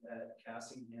crossing at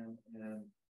Cassingham and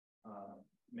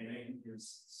Maine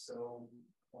is so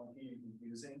clunky and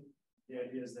confusing, the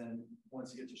idea is then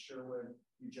once you get to Sherwood,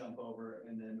 you jump over,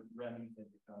 and then Remington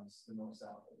becomes the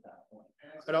north-south at that point.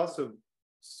 But also,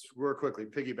 real quickly,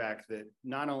 piggyback that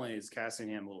not only is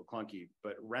Cassingham a little clunky,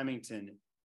 but Remington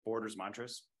borders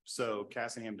Montrose, so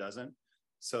Cassingham doesn't.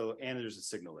 So, and there's a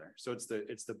signal there, so it's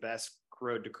the best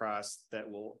road to cross that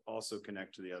will also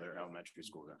connect to the other elementary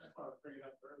school. Yeah. That's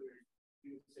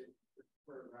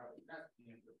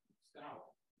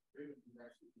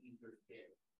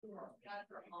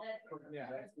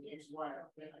why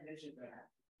I mentioned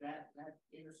that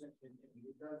intersection,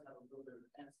 it does have a little bit of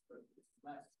tense, but it's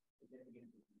less significant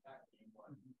impact anymore.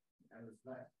 And it's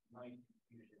less light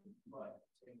confusion, but at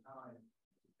the same time,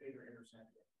 it's a bigger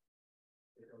intersection.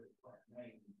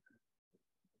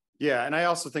 Yeah, and I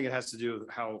also think it has to do with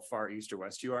how far east or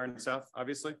west you are in the south,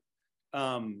 obviously.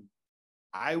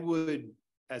 I would,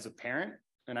 as a parent,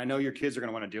 and I know your kids are going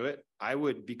to want to do it, I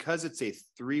would, because it's a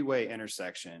 3-way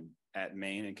intersection at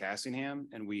Main and Cassingham,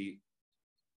 and we,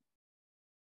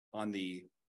 on the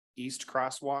east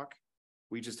crosswalk,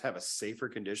 we just have a safer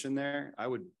condition there. I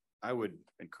would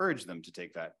encourage them to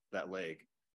take that leg.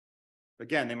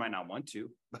 Again, they might not want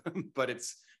to, but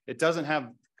it doesn't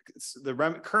have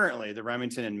currently the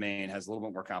Remington and Maine has a little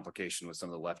bit more complication with some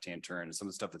of the left-hand turn and some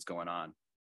of the stuff that's going on.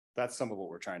 That's some of what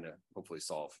we're trying to hopefully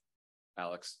solve.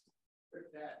 Alex.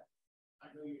 That I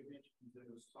know you mentioned there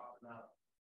was talk about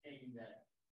taking that,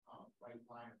 right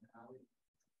line of the alley.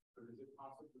 But is it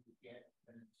possible to get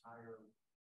an entire,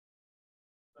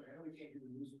 like, I know we can't do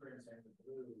the loose prints and the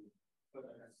blue, but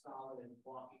like a solid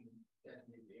walking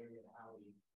designated area of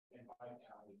alley and bike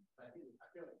alley. I feel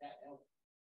like that helps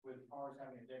with cars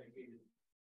having a dedicated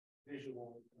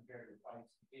visual compared to bikes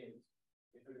and kids.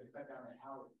 If they're gonna cut down the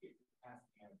alley, get past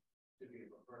them to be a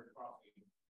preferred crossing.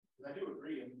 Because I do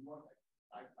agree, I mean,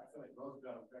 I feel like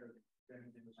Roosevelt is better than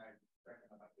anything which I reckon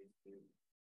about these two.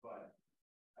 But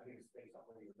I think it's based off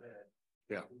where you live.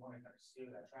 Yeah. If we want to kind of steer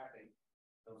that traffic,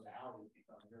 those alleys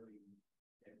become really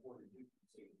important.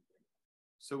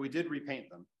 So we did repaint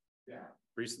them Yeah.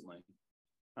 recently.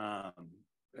 But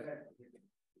that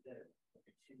a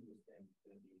continuous thing.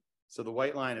 So the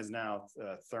white line is now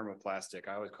thermoplastic.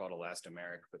 I always call it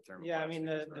elastomeric, but thermoplastic. Yeah, I mean,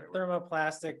 the is right word.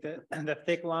 thermoplastic, the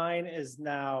thick line is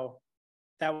now,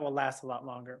 that will last a lot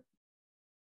longer.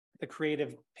 The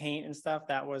creative paint and stuff,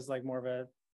 that was like more of a,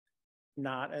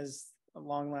 not as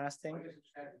long lasting.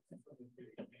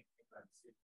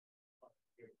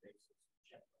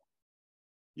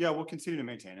 Yeah, we'll continue to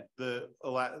maintain it. The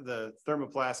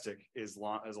thermoplastic is a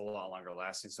lot longer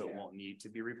lasting, so it won't need to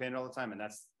be repainted all the time, and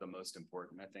that's the most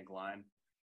important, I think, line.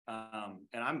 And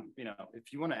I'm,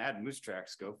 if you want to add moose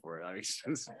tracks, go for it. I mean,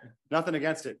 nothing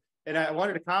against it. And I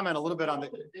wanted to comment a little bit on the.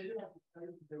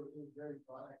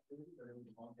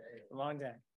 A long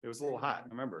day. It was a little hot, I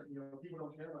remember. People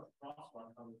don't care about the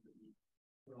crosswalk.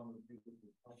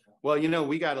 Well,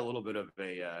 we got a little bit of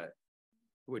a,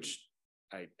 which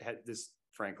I had this,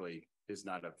 frankly, is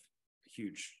not a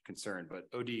huge concern, but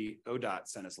ODOT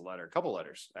sent us a couple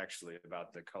letters actually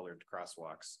about the colored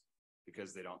crosswalks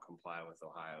because they don't comply with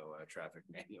Ohio traffic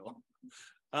manual.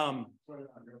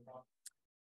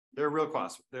 They're real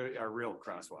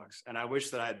crosswalks. And I wish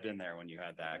that I had been there when you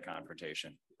had that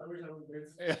confrontation. I wish I was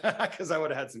Because I would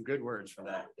have had some good words for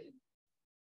that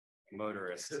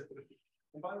motorist.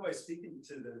 And by the way, speaking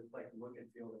to the look and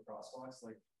feel of the crosswalks,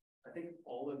 I think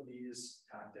all of these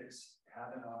tactics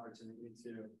have an opportunity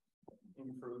to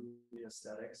improve the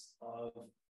aesthetics of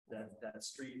that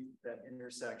street, that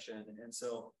intersection. And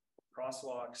so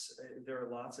crosswalks, there are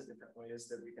lots of different ways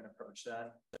that we can approach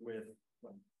that with,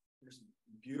 there's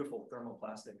beautiful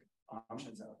thermoplastic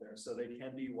options out there. So they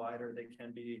can be wider, they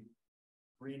can be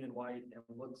green and white and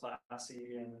look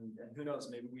classy. And who knows,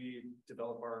 maybe we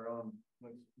develop our own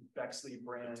Bexley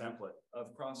brand template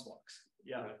of crosswalks.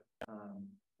 Yeah.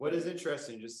 What is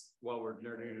interesting, just while we're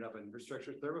nerding it up in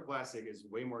infrastructure, thermoplastic is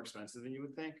way more expensive than you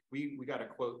would think. We got a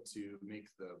quote to make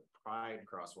the Pride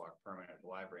crosswalk permanent at the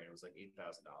library, and it was like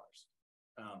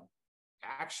 $8,000.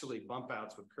 Actually, bump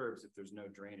outs with curbs, if there's no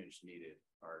drainage needed,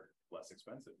 are less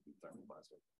expensive than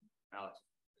thermoplastic. Alex,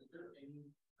 is there any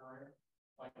time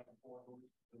like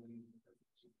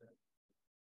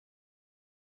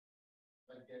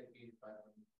dedicated by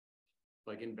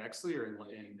like in Bexley or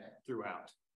in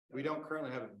throughout? We don't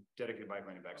currently have a dedicated bike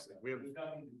lane in Bexley. We have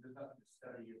nothing to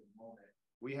study at the moment.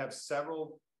 We have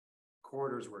several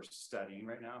corridors we're studying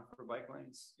right now for bike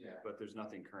lanes. Yeah. But there's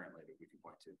nothing currently that we can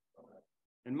point to. Okay.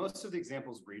 And most of the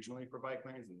examples regionally for bike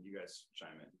lanes, and you guys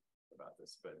chime in about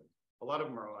this, but a lot of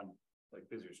them are on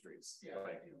busier streets. Yeah.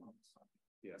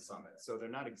 Summit. So they're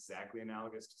not exactly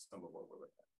analogous to some of what we're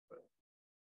looking at. But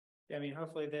Yeah, I mean,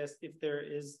 hopefully if there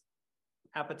is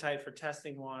appetite for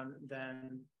testing one,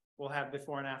 then we'll have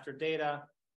before and after data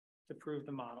to prove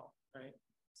the model, right?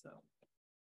 So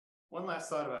one last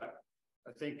thought about it.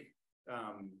 I think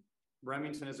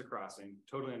Remington is a crossing,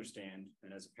 totally understand.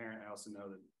 And as a parent, I also know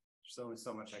that there's only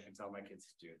so much I can tell my kids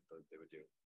to do that they would do.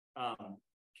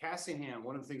 Cassingham,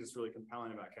 one of the things that's really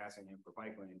compelling about Cassingham for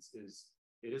bike lanes is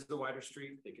it is the wider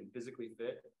street. They can physically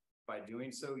fit. By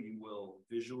doing so, you will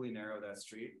visually narrow that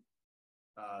street.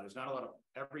 There's not a lot of,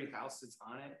 every house that's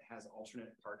on it has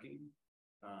alternate parking,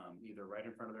 either right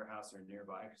in front of their house or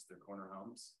nearby because they're corner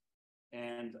homes.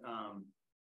 And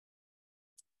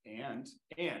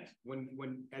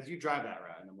when as you drive that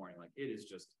route in the morning, it is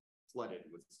just flooded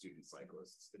with student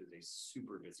cyclists. It is a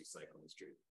super busy cycling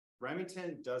street.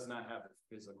 Remington does not have the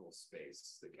physical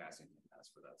space that Cassingham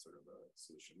has for that sort of a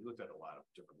solution. We looked at a lot of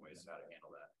different ways how to handle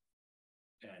that.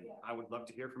 And I would love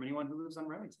to hear from anyone who lives on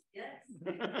Remington. Yes.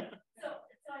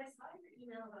 So I saw your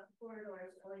email about the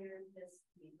corridors earlier this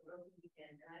week, or over the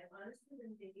weekend, and I've honestly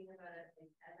been thinking about it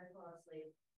as I fall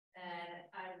asleep, and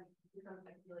I've become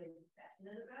really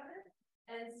passionate about it.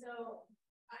 And so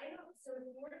so if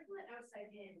you were to put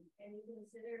outside in, and you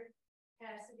consider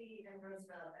Cassidy and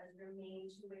Roosevelt as your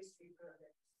main two-way street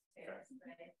roads,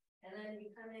 right? And then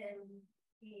you come in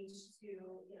each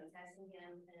to,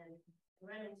 Cassingham and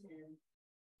Remington.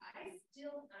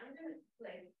 I'm gonna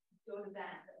like go to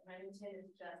that, but Remington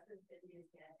is just as busy as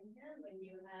Gadsden when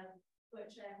you have foot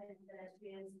traffic,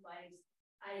 pedestrians, bikes.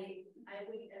 I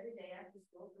wait every day after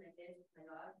school for my kids, with my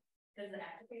dog, because the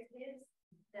aftercare kids,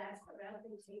 that's the route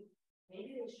they take.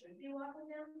 Maybe they should be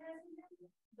walking down Gadsden,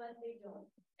 but they don't.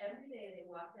 Every day they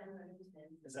walk down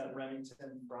Remington. Is that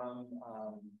Remington from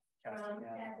Castingham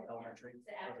Castingham. Elementary?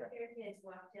 The aftercare kids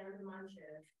walk down to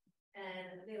Montrose,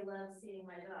 and they love seeing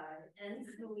my dog, and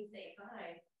so we say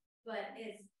hi. But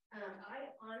it's,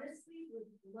 I honestly would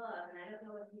love, and I don't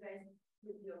know if you guys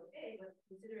would be okay, but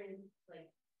considering like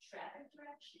traffic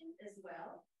direction as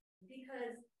well,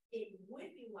 because it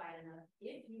would be wide enough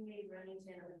if you made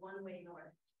Remington a one-way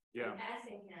north. Yeah. And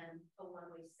Assingham a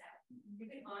one-way south. You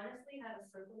could honestly have a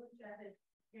circle of traffic.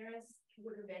 Parents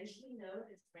would eventually know if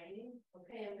it's raining,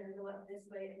 okay, I'm gonna go up this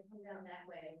way and come down that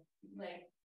way. Like,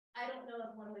 I don't know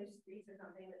if one-way streets are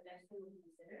something that Bexley would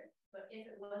consider, but if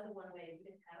it was a one-way, you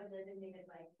could have a designated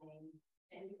bike lane,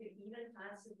 and you could even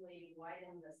possibly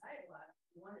widen the sidewalk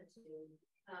if you wanted to.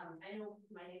 I know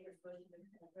my neighbor's bush is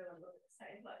kind of really look at the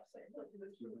sidewalk, so I don't do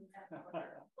it,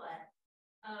 but.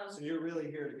 So you're really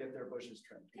here to get their bushes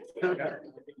trimmed.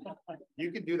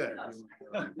 You could do that. Well,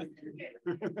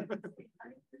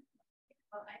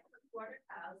 I have a quarter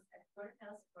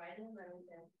house right in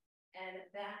Remington, and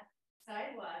that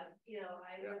sidewalk, you know,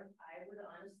 I would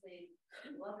honestly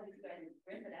love it if you guys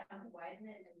rip it out, widen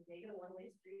it, and make it a one-way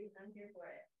street. I'm here for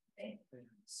it. Thank you.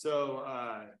 So,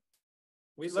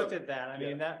 We looked at that. I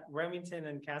mean, that Remington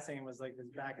and Cassingham was like this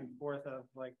back and forth of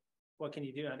like, what can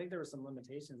you do? I think there were some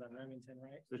limitations on Remington,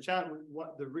 right? the chat,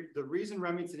 the reason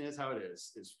Remington is how it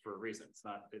is for a reason. It's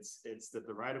not, it's that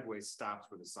the right of way stops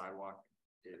where the sidewalk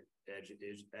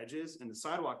edges, and the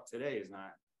sidewalk today is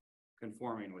not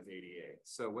conforming with ADA.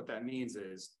 So what that means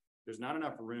is there's not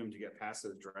enough room to get past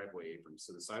those driveway aprons.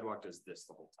 So the sidewalk does this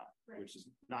the whole time, which is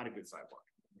not a good sidewalk.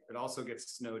 It also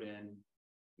gets snowed in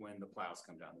when the plows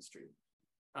come down the street.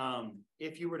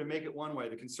 If you were to make it one way,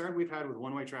 the concern we've had with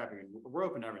one-way traffic, and we're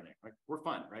open to everything, like we're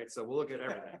fun, right? So we'll look at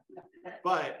everything.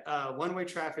 But one-way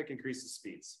traffic increases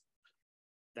speeds.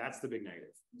 That's the big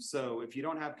negative. So if you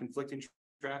don't have conflicting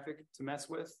traffic to mess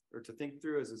with or to think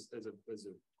through as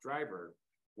a driver,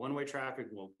 one-way traffic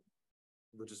will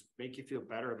just make you feel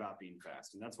better about being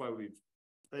fast. And that's why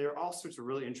there are all sorts of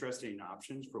really interesting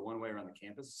options for one-way around the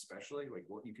campus, especially like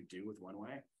what you could do with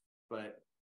one-way. But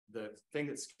the thing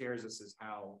that scares us is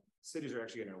how cities are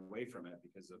actually getting away from it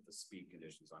because of the speed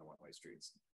conditions on one-way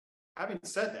streets. Having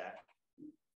said that,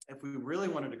 if we really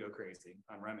wanted to go crazy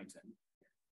on Remington,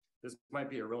 this might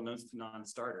be a real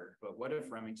non-starter, but what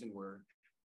if Remington were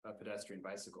a pedestrian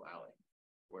bicycle alley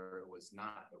where it was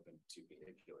not open to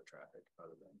vehicular traffic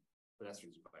other than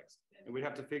pedestrians and bikes? And we'd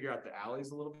have to figure out the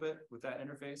alleys a little bit with that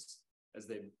interface. As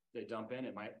they dump in,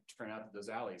 it might turn out that those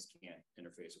alleys can't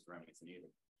interface with Remington either.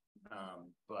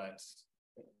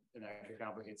 And that could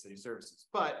complicate city services.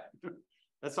 But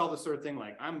that's all the sort of thing.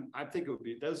 Like I think it would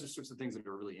be, those are sorts of things that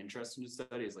are really interesting to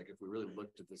study. Is like if we really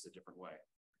looked at this a different way.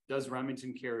 Does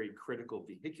Remington carry critical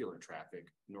vehicular traffic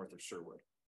north of Sherwood?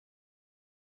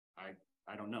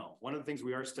 I don't know. One of the things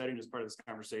we are studying as part of this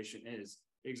conversation is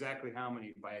exactly how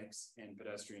many bikes and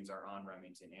pedestrians are on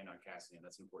Remington and on Cassingham.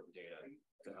 That's important data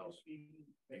to help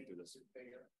think through this.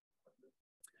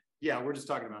 Yeah, we're just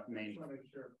talking about Maine.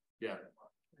 Yeah.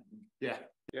 Yeah.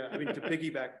 Yeah, I mean, to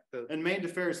piggyback and Maine to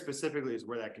Fair specifically is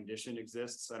where that condition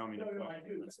exists. I don't mean to,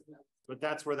 but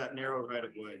that's where that narrow right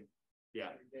of way. Yeah.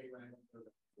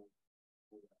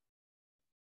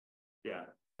 Yeah.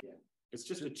 It's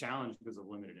just a challenge because of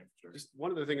limited infrastructure. Just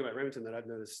one other thing about Remington that I've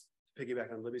noticed,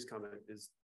 piggyback on Libby's comment, is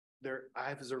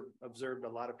I've observed a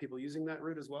lot of people using that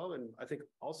route as well. And I think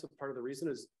also part of the reason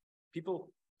is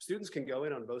students can go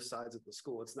in on both sides of the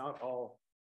school. It's not all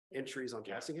entries on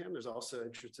Cassingham. There's also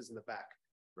entrances in the back,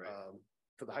 right,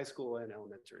 for the high school and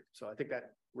elementary. So I think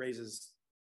that raises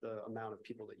the amount of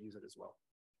people that use it as well.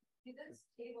 This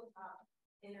tabletop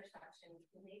intersection,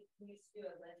 we used to do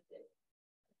a listed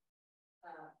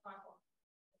crosswalk,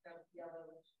 yellow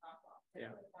crosswalk.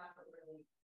 Yeah.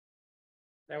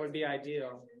 That would be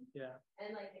ideal. Yeah.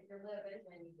 And like if you're low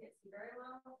vision, you can't see very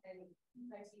well, and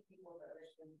I see people that are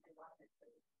vision and watching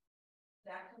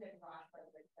that kind of cross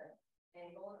like the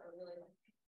angle or really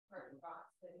hard to cross,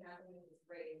 but you have to use this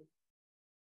raised,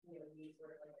 use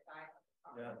sort of like a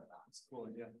diagonal. Yeah, it's cool.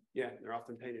 Yeah. Yeah, they're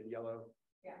often painted yellow.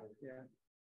 Yeah. Yeah.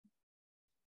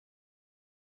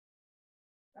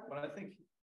 But I think,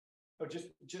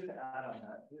 just to add on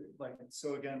that, like,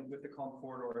 so again, with the calm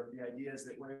corridor, the idea is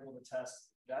that we're able to test,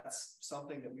 that's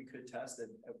something that we could test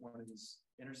at one of these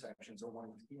intersections or one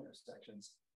of the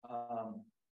intersections.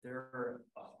 there are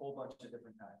a whole bunch of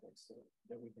different tactics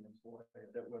that we can employ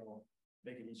that will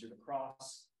make it easier to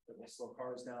cross, that will slow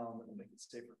cars down, that will make it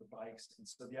safer for bikes. And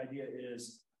so the idea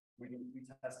is we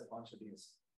test a bunch of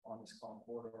these on this Calm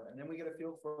Corridor, and then we get a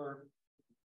feel for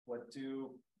what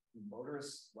do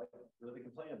motorists like really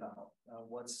complain about,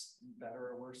 what's better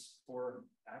or worse for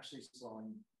actually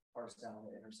slowing cars down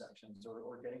at intersections,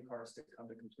 or getting cars to come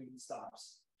to complete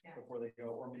stops before they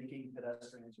go, or making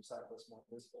pedestrians or cyclists more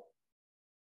visible.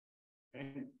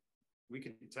 And we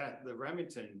could test the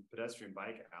Remington pedestrian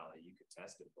bike alley. You could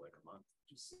test it for like a month,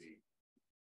 just see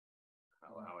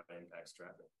how it impacts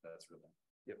traffic. That's really.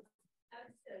 Yep.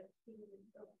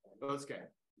 Oh, it's okay.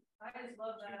 I just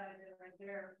love that idea right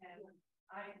there, and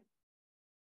I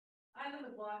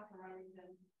live a block from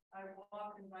Remington. I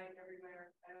walk and bike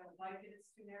everywhere. I don't like it,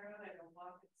 it's too narrow. I don't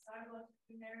walk it, the sidewalks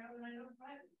too narrow, and I don't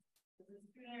drive it because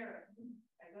it's too narrow.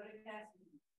 I go to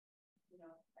Cassidy. You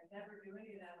know, I never do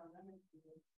any of that on Remington.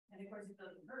 And of course, it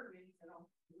doesn't hurt me because I don't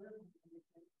live in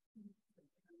Remington.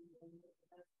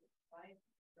 Right?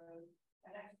 So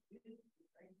that actually is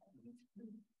great.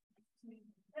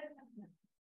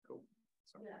 Cool.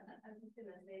 Sorry. Yeah, I'm just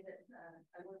gonna say that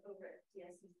I work over at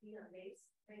TSCC on base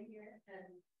right here,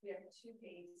 and we have 2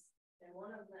 bays, and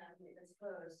one of them is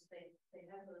closed. They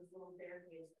have those little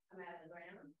barricades that come out of the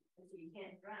ground, and so you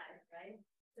can't drive, right?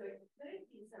 So it could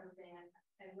be something.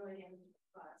 I'm really into the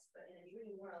bus, but in a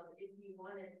dream world, if you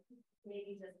wanted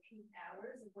maybe just peak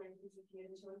hours of when teachers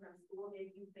and children from school, maybe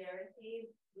you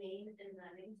barricade Main and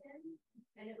Remington,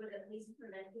 and it would at least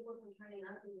prevent people from turning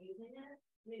up and using it.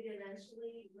 Maybe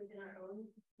eventually within our own,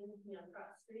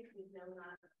 cross street, we know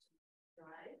not to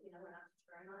drive, not to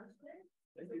turn onto it.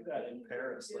 They do that in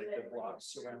Paris, like the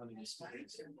blocks surrounding the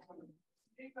streets.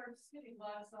 Big part city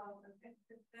blocks off and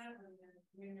Fifth Avenue,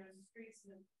 and there's streets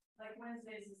and like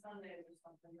Wednesdays and Sundays or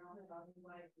something, you're on the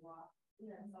like walk.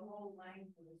 Yeah, it's a whole lane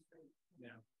for the street.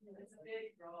 Yeah. It's a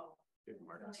big draw. Good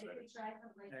market So maybe strategy. try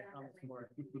something like that. Comes more.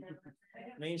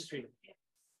 Yeah. Main Street.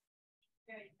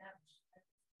 Very much.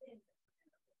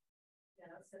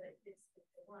 So that it's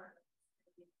one.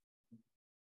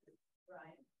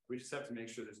 Right. We just have to make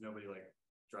sure there's nobody like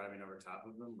driving over top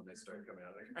of them when they start coming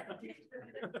out of the ground.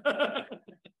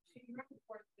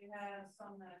 We have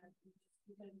some that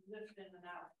you can lift in and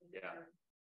out. Yeah.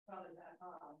 Probably that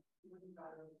you wouldn't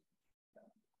go to.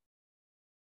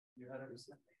 You had a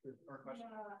or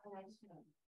question? And I just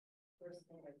first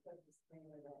thing I put this thing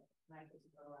where that Mike was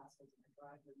the last was in the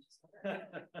driveway.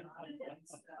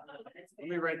 Let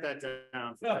me write that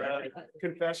down.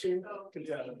 Confession.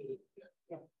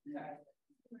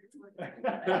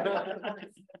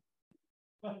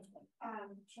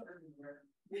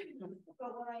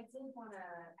 But what I did want to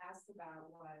ask about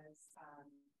was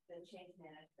the change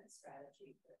management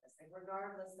strategy for this. Like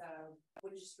regardless of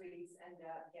which streets end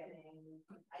up getting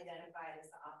identified as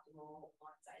the optimal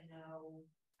ones, I know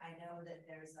that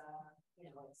there's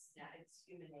it's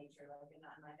human nature, like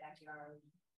not in my backyard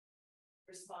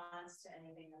response to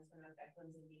anything that's going to affect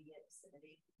one's immediate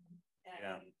vicinity. And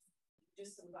I think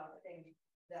just about the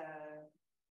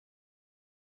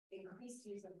increased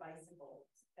use of bicycles.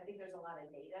 I think there's a lot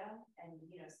of data and,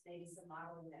 maybe some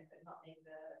modeling that could help make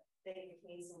the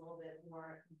case a little bit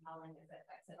more compelling if it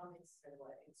affects. I don't think it's critical.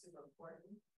 I think it's super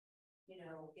important.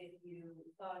 If you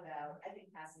thought about, I think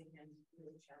Pasadena is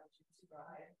really challenging to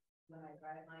drive when I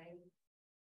drive my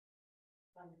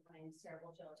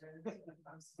terrible children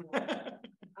from school.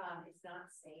 It's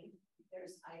not safe.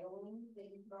 There's idling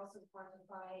that you could also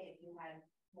quantify if you had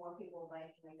more people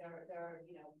biking. Like there are,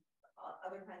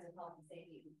 other kinds of health and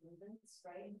safety improvements,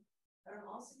 right? But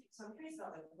I'm curious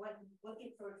about like what the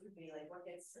approach would be, like what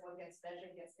gets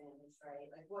measured gets damaged, right?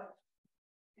 Like what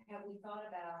have we thought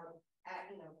about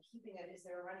keeping it? Is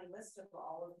there a running list of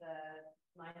all of the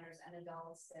minors and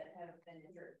adults that have been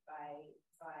injured by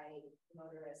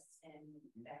motorists in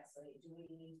Bexley? Do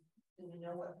we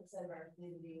know what percent of our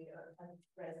community or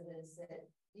residents that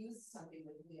use something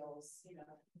with wheels,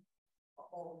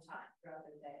 all the time throughout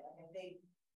the day? Like I think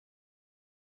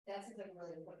that seems like a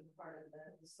really important part of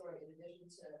the story, in addition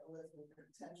to Elizabeth, the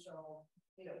potential,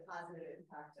 positive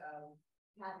impact of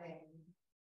having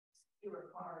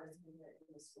fewer cars in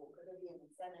the school. Could there be an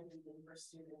incentive even for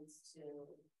students to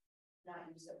not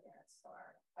use their parents'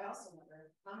 car? I also wonder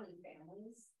how many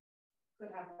families could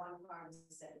have one car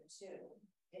instead of 2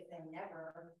 if they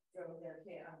never drove their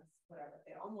kids,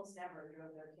 they almost never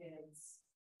drove their kids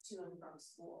to and from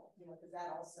school, because that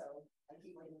also, I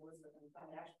keep waiting Elizabeth and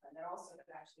Climate Action Plan, that also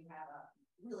could actually have a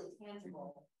really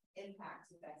tangible impact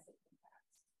to exit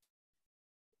impacts.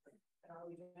 And are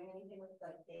we doing anything with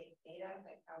like data,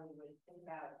 like how we would think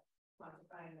about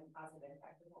quantifying the positive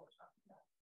impact of what we're talking about?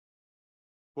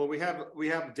 Well, we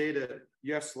have data,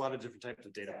 you asked a lot of different types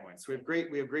of data points. We have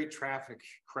great traffic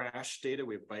crash data.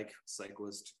 We have bike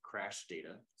cyclist crash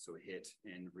data. So hit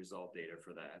and result data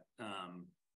for that.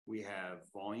 We have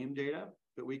volume data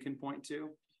that we can point to.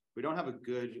 We don't have a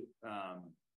good,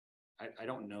 I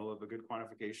don't know of a good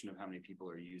quantification of how many people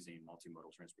are using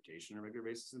multimodal transportation on a regular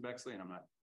basis in Bexley. And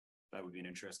that would be an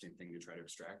interesting thing to try to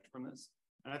extract from this.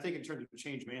 And I think in terms of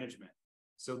change management,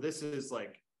 so this is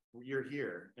like, you're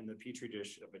here in the petri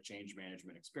dish of a change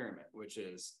management experiment, which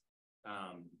is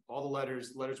all the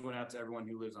letters went out to everyone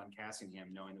who lives on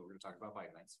Cassingham, knowing that we're going to talk about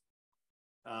bike lanes.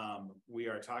 We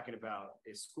are talking about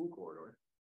a school corridor,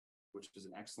 which is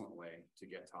an excellent way to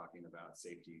get talking about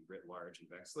safety writ large in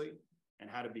Bexley and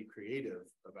how to be creative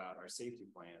about our safety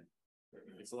plan.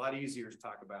 It's a lot easier to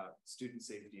talk about student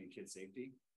safety and kid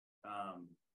safety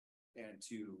and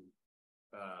to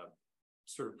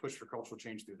sort of push for cultural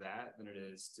change through that than it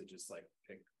is to just like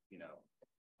pick,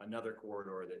 another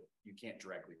corridor that you can't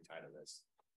directly tie to this.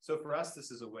 So for us,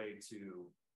 this is a way to,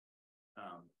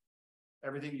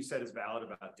 everything you said is valid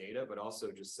about data, but also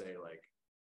just say like,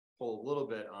 pull a little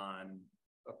bit on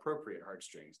appropriate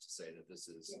heartstrings to say that this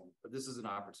is an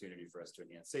opportunity for us to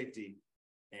enhance safety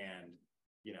and,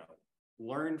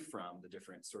 learn from the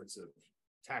different sorts of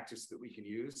tactics that we can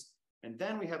use. And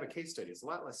then we have a case study. It's a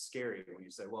lot less scary when you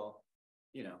say, well,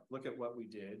 look at what we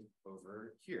did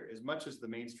over here. As much as the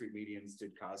Main Street medians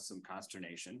did cause some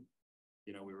consternation,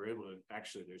 we were able to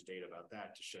actually, there's data about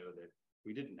that to show that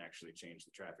we didn't actually change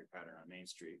the traffic pattern on Main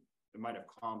Street. It might have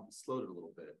slowed it a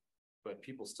little bit, but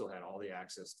people still had all the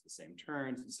access to the same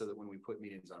turns. And so that when we put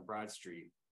medians on Broad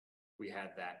Street, we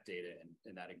had that data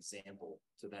and that example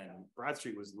to then Broad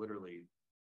Street was literally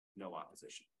no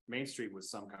opposition. Main Street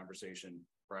was some conversation.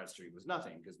 Broad Street was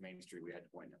nothing because Main Street, we had to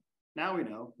point them. Now we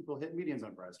know people hit medians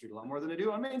on Broad Street a lot more than they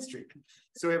do on Main Street.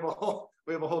 So we have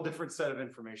a whole different set of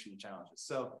information and challenges.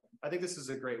 So I think this is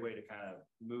a great way to kind of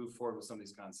move forward with some of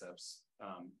these concepts,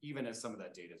 even as some of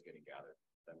that data is getting gathered.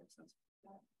 If that makes sense.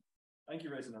 I think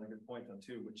you raised another good point though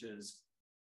too, which is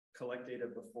collect data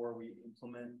before we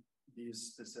implement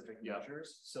these specific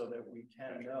measures so that we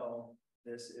can know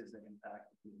this is the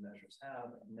impact that these measures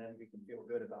have, and then we can feel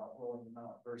good about rolling them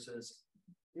out versus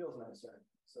feels necessary.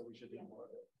 So we should do more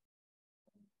of it.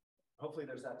 Hopefully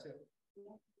there's that too.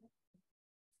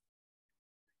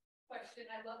 Question,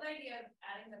 I love the idea of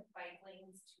adding the bike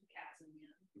lanes to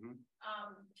Cassingham.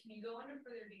 Can you go into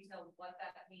further detail what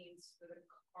that means for the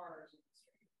cars in the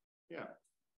street? Yeah.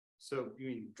 So you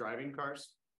mean driving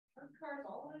cars? Cars,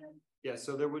 all of them? Yeah,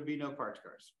 so there would be no parked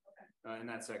cars Okay. in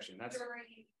that section. That's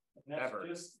That's ever.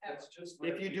 that's just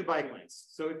if you do bike lanes.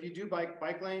 So if you do bike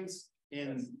lanes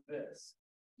in this.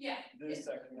 Yeah. This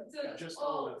section. So, just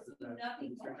all of so that.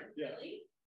 nothing more, really?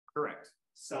 correct.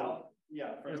 So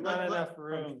yeah, There's not enough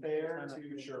room. from there There's not to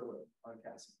enough room. Sherwood on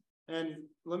Cassie. And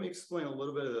let me explain a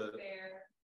little bit of the Fair.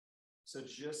 So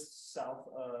just south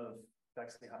of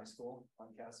Bexley High School on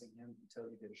Cassingham until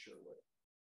you get to Sherwood.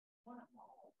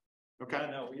 okay.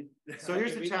 Yeah, no, So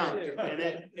here's the We challenge. do. And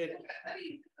it I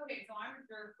mean, okay, so I'm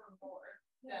reserved from board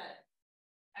that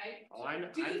Oh, I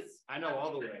know- do- I know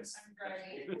all the ways. I'm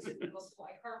driving,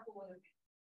 I carpool with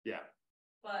yeah.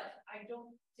 but I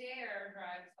don't dare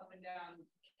drive up and down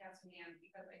Cassingham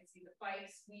because I see the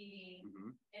bikes weaving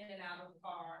Mhm. in and out of the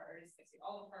cars. I see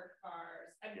all the parked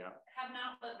cars. I Yeah. have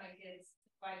not let my kids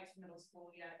bike to middle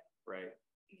school yet Right.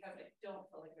 because I don't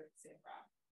feel like they're the same route.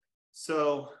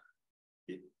 So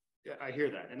yeah, I hear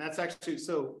that. And that's actually,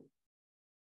 so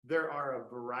there are a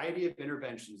variety of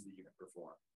interventions that you can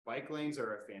perform. Bike lanes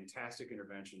are a fantastic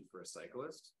intervention for a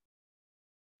cyclist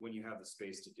when you have the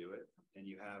space to do it and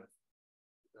you have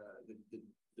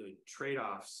the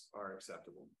trade-offs are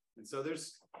acceptable. And so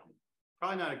there's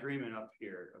probably not agreement up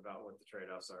here about what the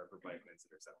trade-offs are for bike lanes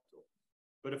that are acceptable.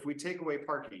 But if we take away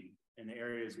parking in the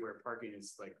areas where parking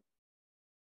is like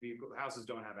houses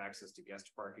don't have access to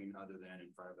guest parking other than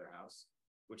in front of their house,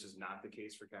 which is not the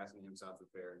case for Cassingham, south of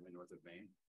Fair, and north of Maine,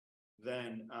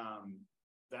 then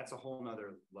that's a whole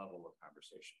nother level of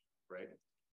conversation, right?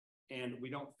 And we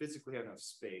don't physically have enough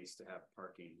space to have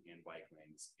parking and bike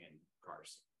lanes and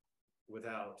cars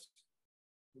without,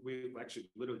 we actually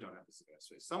literally don't have this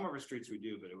space. Some of our streets we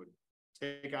do, but it would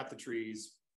take out the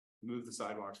trees, move the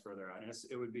sidewalks further out. And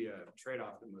it would be a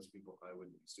trade-off that most people probably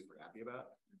wouldn't be super happy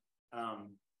about.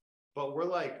 But we're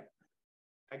like,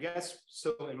 I guess,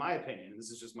 so in my opinion, this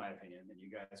is just my opinion, and you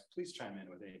guys please chime in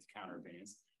with any counter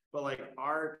opinions. But like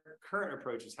our current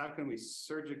approach is how can we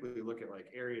surgically look at like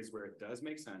areas where it does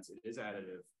make sense, it is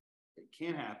additive, it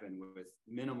can happen with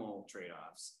minimal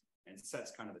trade-offs and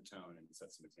sets kind of the tone and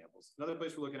sets some examples. Another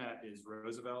place we're looking at is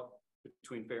Roosevelt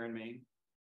between Fair and Maine.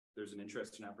 there's an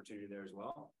interest and opportunity there as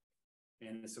well.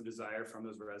 And some desire from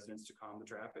those residents to calm the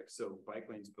traffic. So bike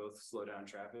lanes both slow down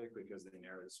traffic because they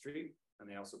narrow the street, and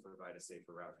they also provide a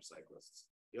safer route for cyclists.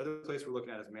 The other place we're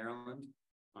looking at is Maryland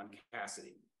on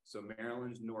Cassidy. So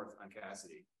Maryland north on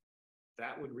Cassidy.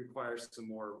 That would require some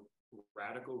more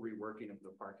radical reworking of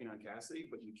the parking on Cassidy,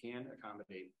 but you can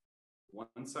accommodate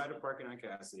one side of parking on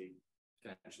Cassidy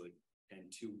potentially,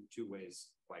 and two ways,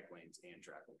 bike lanes and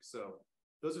traffic. So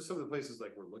those are some of the places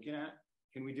like we're looking at.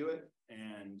 Can we do it?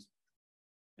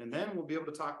 And then we'll be able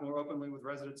to talk more openly with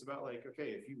residents about like, okay,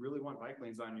 if you really want bike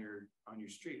lanes on your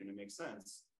street and it makes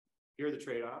sense, here are the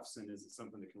trade-offs, and is it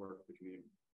something that can work for the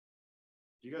community?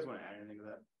 Do you guys want to add anything to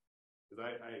that?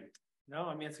 Because No,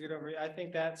 I mean, it's a good overview. I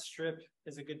think that strip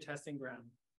is a good testing ground,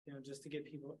 you know, just to get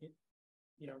people,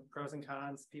 you know, pros and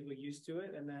cons, people used to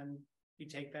it. And then you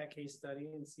take that case study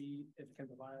and see if it can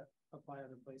apply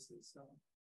other places. So.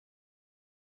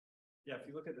 Yeah, if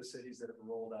you look at the cities that have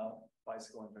rolled out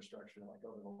bicycle infrastructure, like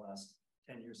over the last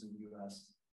 10 years in the US,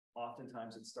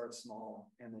 oftentimes it starts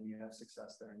small and then you have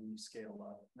success there and you scale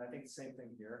up. And I think the same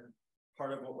thing here.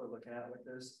 Part of what we're looking at with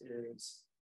this is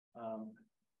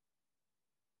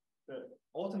the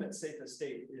ultimate safest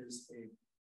state is a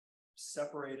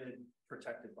separated,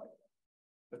 protected bike lane.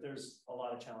 But there's a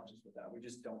lot of challenges with that. We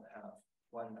just don't have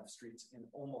wide enough streets in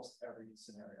almost every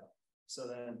scenario. So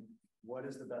then what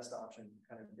is the best option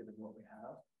kind of given what we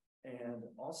have? And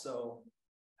also,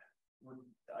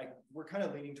 we're kind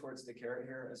of leaning towards the carrot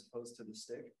here as opposed to the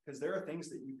stick, because there are things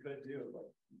that you could do.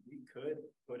 Like we could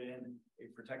put in a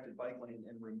protected bike lane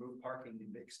and remove parking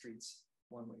and make streets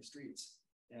one-way streets.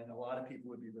 And a lot of people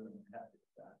would be really happy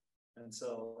with that. And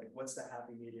so like, what's the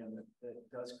happy medium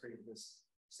that does create this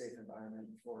safe environment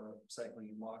for cycling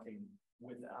and walking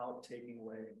without taking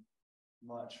away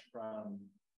much from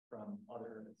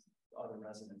other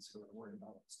residents who are worried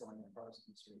about storing their cars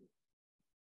in the street?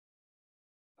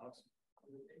 Alex?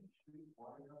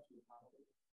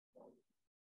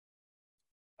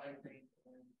 I think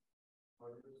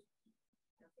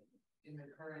in the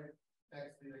current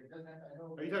Bexley, like doesn't have, I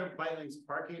know. are you talking bike lanes,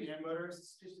 parking and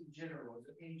motorists? Just in general, it's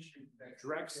a Main Street.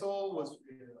 Drexel was,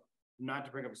 not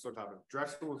to bring up a sore topic,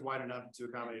 Drexel was wide enough to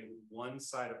accommodate one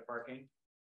side of parking,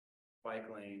 bike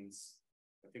lanes.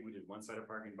 I think we did one side of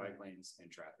parking, bike lanes,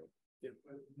 and traffic. Yeah,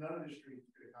 but none of the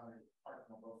streets could accommodate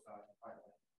parking on both sides of bike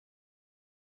lanes.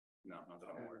 No, not that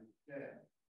I'm aware.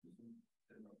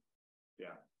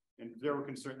 Yeah. And there were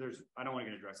concerns, I don't want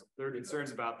to get into Drexel. There are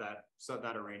concerns about that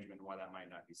arrangement and why that might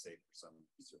not be safe for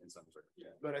in some circumstances.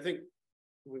 Yeah, but I think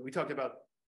we talked about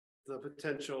the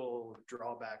potential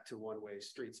drawback to one-way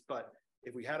streets, but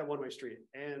if we had a one-way street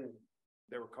and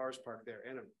there were cars parked there,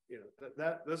 and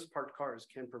those parked cars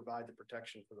can provide the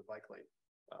protection for the bike lane,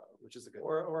 which is a good.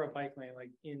 Or a bike lane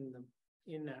like in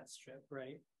that strip,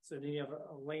 right? So then you have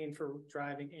a lane for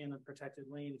driving and a protected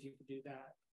lane. If you could do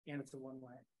that, and it's a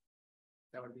one-way,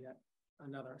 that would be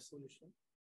another solution.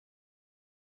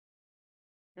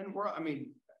 And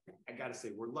I gotta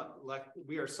say,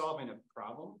 we are solving a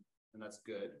problem, and that's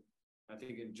good. I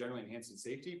think in generally enhancing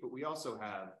safety, but we also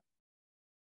have,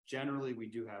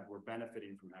 we're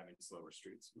benefiting from having slower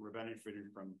streets. We're benefiting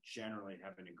from generally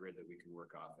having a grid that we can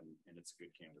work off, and it's a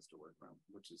good canvas to work from,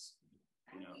 which is,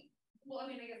 Well, I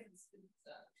mean, I guess it's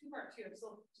two-part too. I'm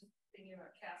still just thinking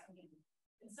about Castle.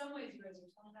 In some ways, you guys are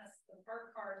telling us the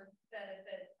parked cars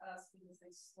benefit us because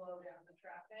they slow down the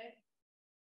traffic.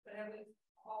 But have we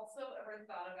also ever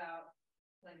thought about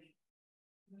like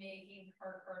making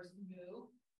parked cars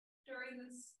move during the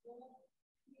school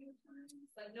times?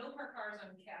 Like no parked cars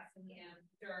on Cassingham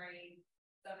during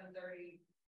 7:30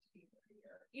 to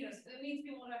 8:30. So it means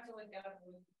people don't have to like get up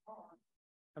and move the car.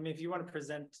 I mean, if you want to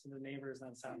present to the neighbors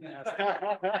on South Ave.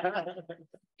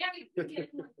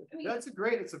 Yeah, it's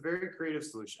a very creative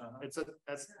solution.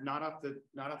 That's not off the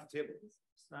table.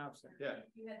 It's not upset. Yeah.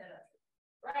 You had that up.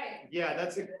 Right. Yeah,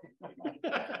 that's it.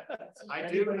 I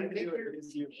think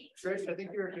Trish, I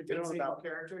think you're a convincing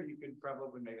character. You could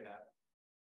probably make it happen.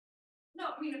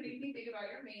 No, I mean, if you think about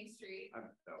your Main Street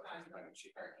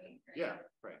parking, right? Yeah,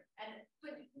 right.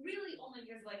 But really only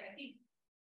because like I think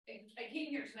I came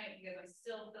here tonight because I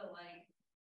still feel like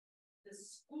the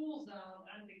school zone,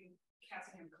 I'm thinking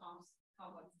Cassingham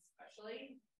complex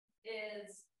especially,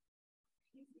 is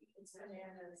it's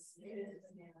bananas. It is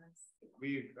bananas.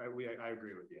 I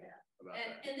agree with you about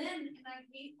that. And then I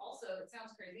hate also, it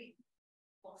sounds crazy,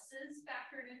 buses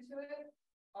factored into it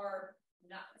are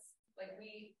nuts. Like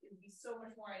it'd be so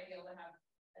much more ideal to have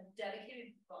a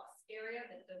dedicated bus area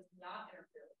that does not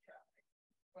interfere with traffic.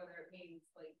 Whether it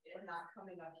means like we're not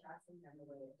coming up Cassingham the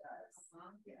way it does.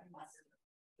 Yeah, it's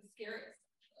the scariest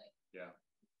actually. Yeah.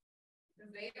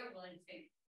 Because they are willing to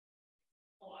take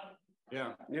a lot of.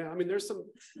 Yeah. Yeah, I mean, there's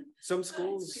some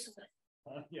schools,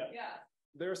 Yeah. Yeah.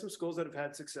 there are some schools that have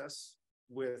had success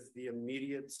with the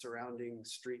immediate surrounding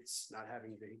streets not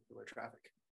having vehicular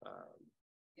traffic.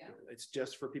 Yeah. It's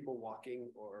just for people walking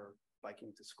or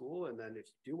biking to school. And then if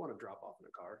you do want to drop off in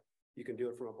a car, you can do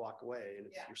it from a block away and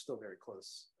Yeah. you're still very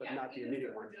close, but Yeah, not the even if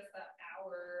immediate it were one. just that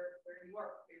hour where you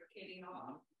are, you're kidding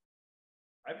off.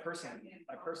 I personally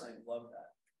love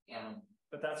that. Yeah.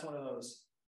 But that's one of those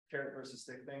carrot versus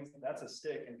stick things. That's a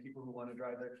stick, and people who want to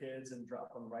drive their kids and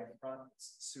drop them right in front,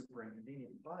 it's super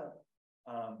inconvenient. But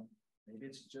maybe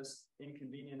it's just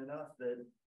inconvenient enough that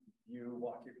you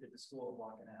walk your kid to school a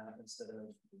block and a half instead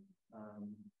of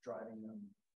driving them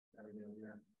every day of the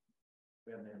year.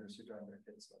 We have neighbors who drive their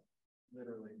kids like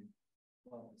literally,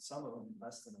 well, some of them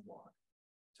less than a block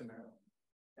to Maryland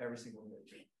every single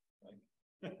day.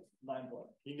 Like mind blowing.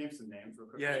 Can you name some names real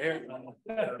quick? Yeah, Eric,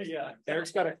 Yeah.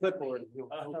 Eric's got a clipboard.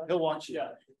 He'll watch you. Yeah,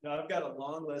 no, I've got a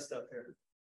long list up here.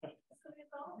 So if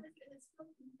all this is still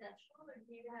conceptual, or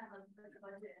do you have a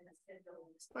budget and a schedule?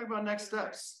 Let's talk about next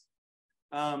steps.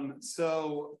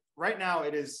 So right now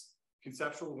it is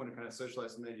conceptual. When to kind of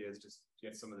socialize some ideas, just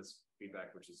get some of this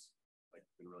feedback, which is like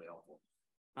been really helpful.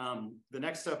 The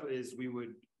next step is we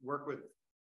would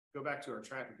go back to our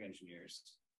traffic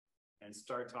engineers and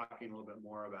start talking a little bit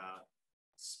more about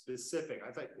specific.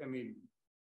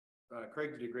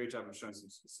 Craig did a great job of showing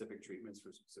some specific treatments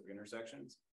for specific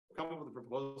intersections. Come up with a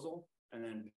proposal and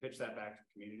then pitch that back to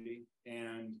the community.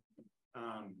 And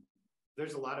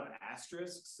there's a lot of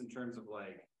asterisks in terms of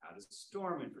like, how does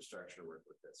storm infrastructure work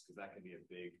with this? Because that can be a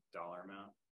big dollar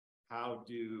amount. How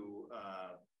do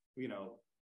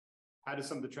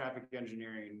some of the traffic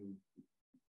engineering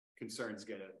concerns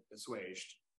get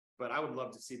assuaged? But I would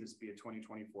love to see this be a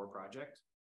 2024 project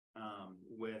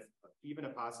with even a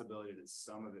possibility that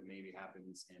some of it maybe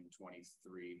happens in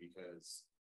 23 because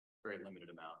very limited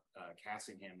amount.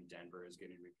 Cassingham and Denver is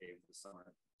getting repaved this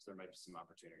summer, so there might be some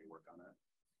opportunity to work on that.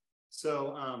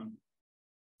 So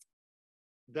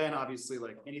then obviously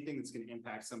like anything that's going to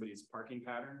impact somebody's parking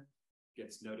pattern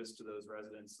gets noticed to those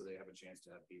residents so they have a chance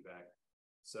to have feedback.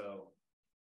 So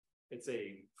it's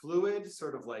a fluid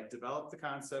sort of like develop the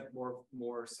concept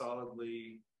more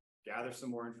solidly, gather some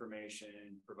more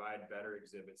information, provide better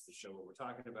exhibits to show what we're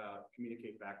talking about,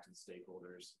 communicate back to the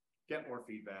stakeholders, get more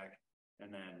feedback,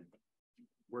 and then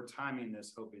we're timing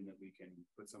this hoping that we can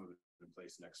put some of it in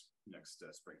place next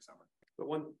spring, summer. But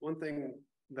one thing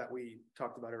that we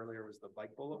talked about earlier was the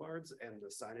bike boulevards and the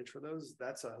signage for those.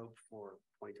 That's a hope for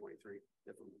 2023,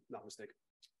 if I'm not mistaken.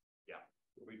 Yeah,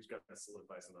 we just got to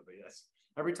solidify some of it. Yes,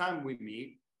 every time we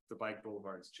meet, the bike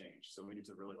boulevards change, so we need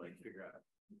to really like figure out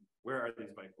where are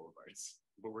these bike boulevards.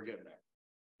 But we're getting there.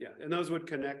 Yeah, and those would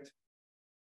connect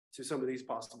to some of these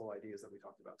possible ideas that we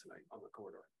talked about tonight on the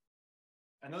corridor.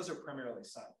 And those are primarily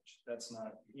signage. That's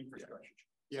not infrastructure.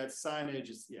 Yeah, it's signage.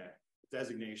 It's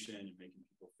designation and making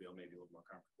people feel maybe a little more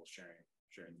comfortable sharing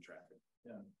the traffic.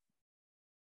 Yeah.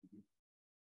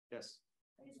 Yes.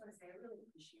 I just want to say I really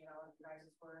appreciate all of you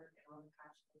guys' work and all the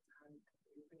passion and time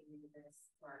that you're putting into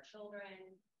this for our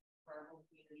children, for our whole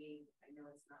community. I know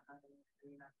it's not nothing.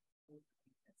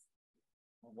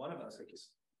 Well, one of us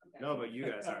is. Okay. No, but you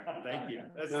guys aren't. Thank you.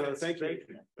 Thank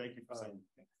you. Thank you for saying.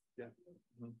 Yeah.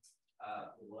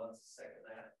 Would love to second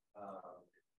that.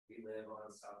 We live on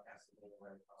South Castlemaine,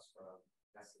 right across from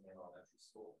Castlemaine Elementary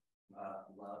School.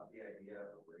 Love the idea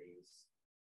of a raised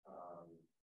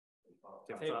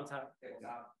Tabletop.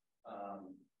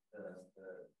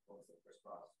 What was the first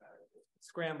box?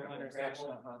 Scramble intersection.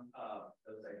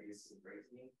 Those ideas seem great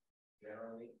to me.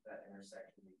 Generally, that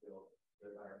intersection we feel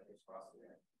good about our kids crossing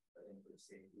there. I think for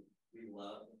safety, we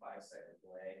love the 5-second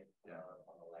delay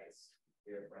on the lights.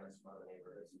 We have friends from other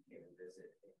neighborhoods who came and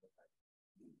visit.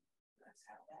 Let's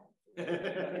have that.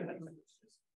 It's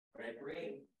just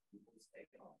green. People just take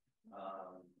it on.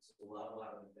 So love a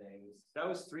lot of the things. That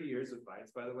was 3 years of fights,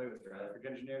 by the way, with traffic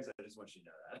engineers. I just want you to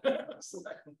know that.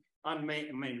 On Main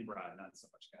and Broad, not so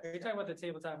much. Are you talking about the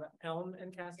tabletop Elm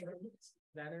and Castle?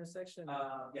 That intersection?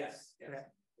 Yes. Okay.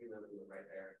 We live right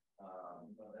there.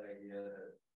 But that idea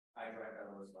that I drive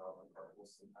down those well and carpool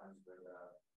sometimes, but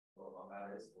well, long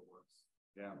that is, it works.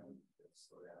 Yeah.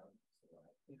 Slow down. So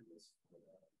I think this.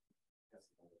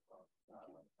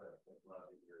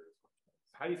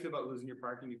 How do you feel about losing your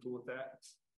parking? You cool with that?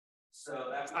 So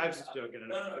that's. I'm just joking.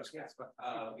 No.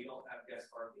 We don't have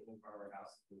guest parking in front of our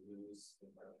house. We lose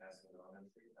in front of Castle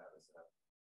Elementary. That was a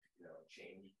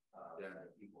change.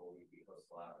 People would be supposed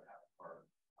to allow to have a park.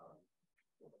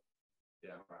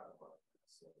 Yeah.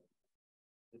 So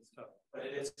It's tough. But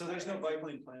it is. So there's no bike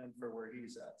lane plan for where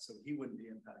he's at, so he wouldn't be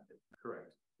impacted.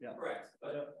 Correct. Yeah. Correct,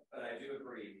 but I do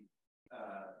agree,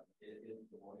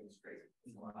 the morning is crazy.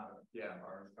 It's a lot of,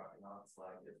 cars dropping off, it's a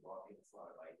lot of kids walking, it's a lot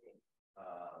of biking.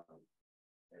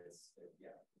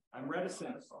 I'm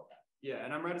reticent. Yeah,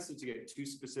 and I'm reticent to get too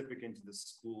specific into the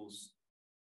schools,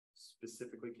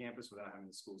 specifically campus, without having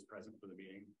the schools present for the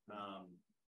meeting.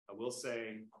 I will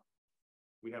say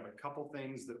we have a couple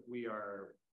things that we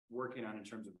are working on in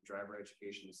terms of driver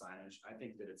education and signage. I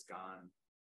think that it's gone,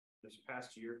 this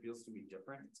past year feels to me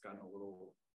different. It's gotten a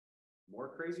little more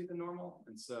crazy than normal.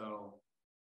 And so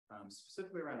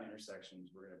specifically around the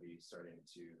intersections, we're going to be starting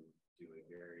to do a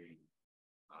very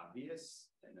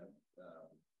obvious and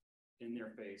in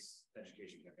their face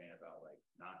education campaign about like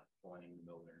not pulling in the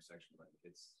middle of the intersection, letting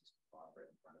kids just walk right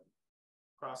in front of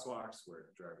crosswalks where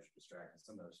drivers are distracted,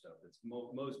 some other stuff that's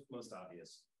most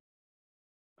obvious.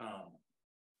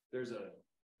 There's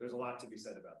a lot to be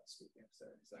said about the school campus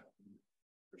there, so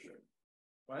for sure.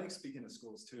 Well, I think speaking of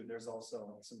schools too, there's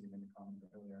also something in the comment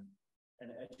earlier, an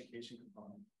education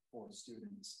component for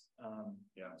students.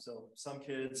 So some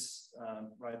kids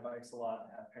ride bikes a lot,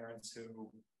 have parents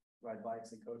who ride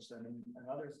bikes and coach them, and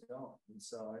others don't. And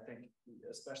so I think,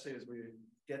 especially as we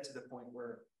get to the point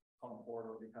where Calm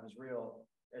Corridor becomes real,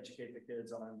 educate the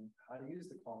kids on how to use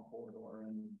the Calm Corridor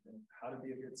and how to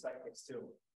be a good cyclist too.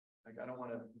 Like, I don't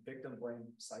want to victim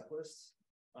blame cyclists,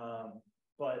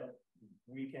 but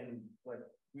we can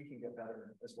get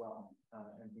better as well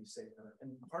and be safer.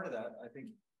 And part of that, I think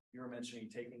you were mentioning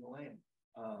taking the lane.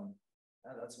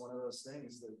 That's one of those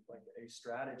things that, like, a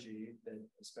strategy that,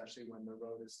 especially when the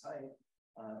road is tight,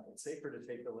 it's safer to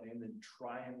take the lane than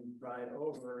try and ride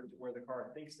over to where the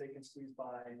car thinks they can squeeze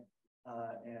by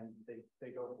and they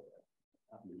go for it.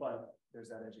 But there's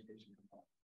that education component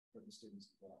for the students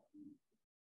as well.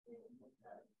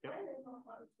 Yep.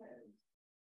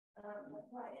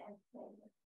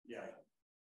 Yeah.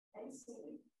 I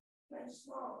see much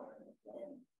smaller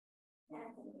than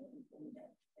Anthony and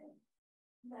Justin.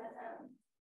 But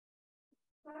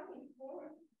probably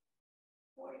four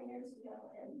years ago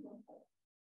and before,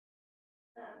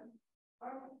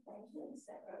 our intentions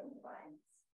that road lines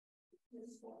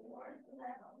just weren't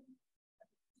allowed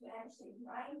to actually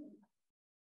ride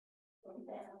from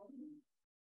down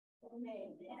from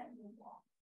Main Avenue walk.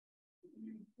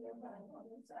 They're running on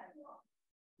the sidewalk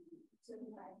to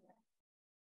the highway.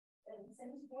 And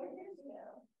since 4 years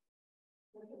ago,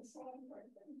 the control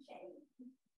person changed.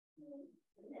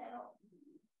 Now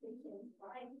we can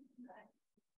ride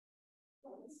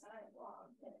on the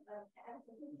sidewalk and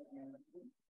after the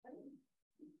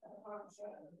so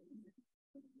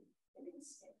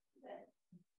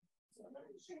I'm not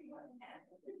sure what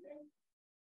happened.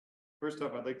 First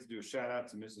off, I'd like to do a shout out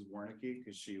to Mrs. Warnicki,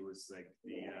 because she was like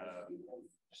the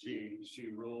she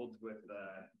ruled with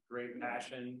great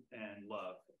passion and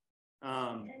love.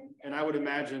 And I would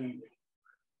imagine,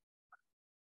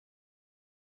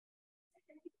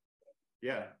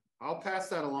 yeah, I'll pass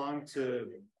that along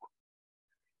to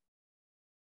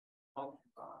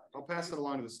I'll pass it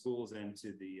along to the schools and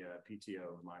to the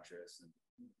PTO of Montrose.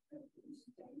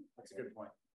 That's a good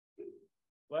point.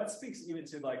 Well, that speaks even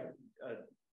to like a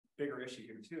bigger issue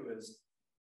here too, is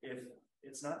if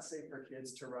it's not safe for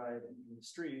kids to ride in the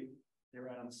street, they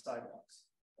ride on the sidewalks.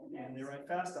 And they ride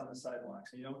fast on the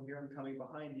sidewalks. And you don't hear them coming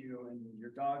behind you, and your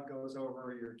dog goes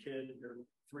over your kid, your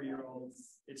 3-year-old.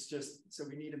 It's just, so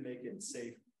we need to make it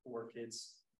safe for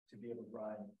kids to be able to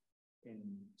ride in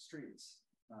streets.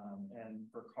 And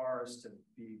for cars to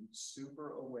be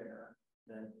super aware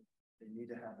that they need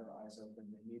to have their eyes open,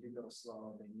 they need to go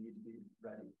slow, they need to be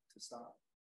ready to stop.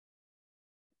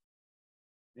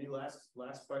 Any last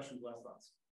questions, last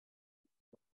thoughts?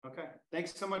 Okay,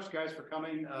 thanks so much, guys, for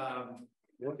coming.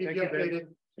 We'll keep you updated.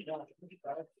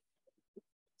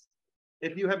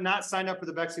 If you have not signed up for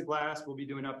the Bexley Blast, we'll be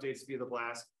doing updates via the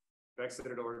Blast,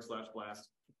 bexley.org/blast.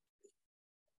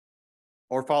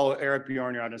 Or follow Eric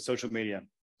Bjorn on social media.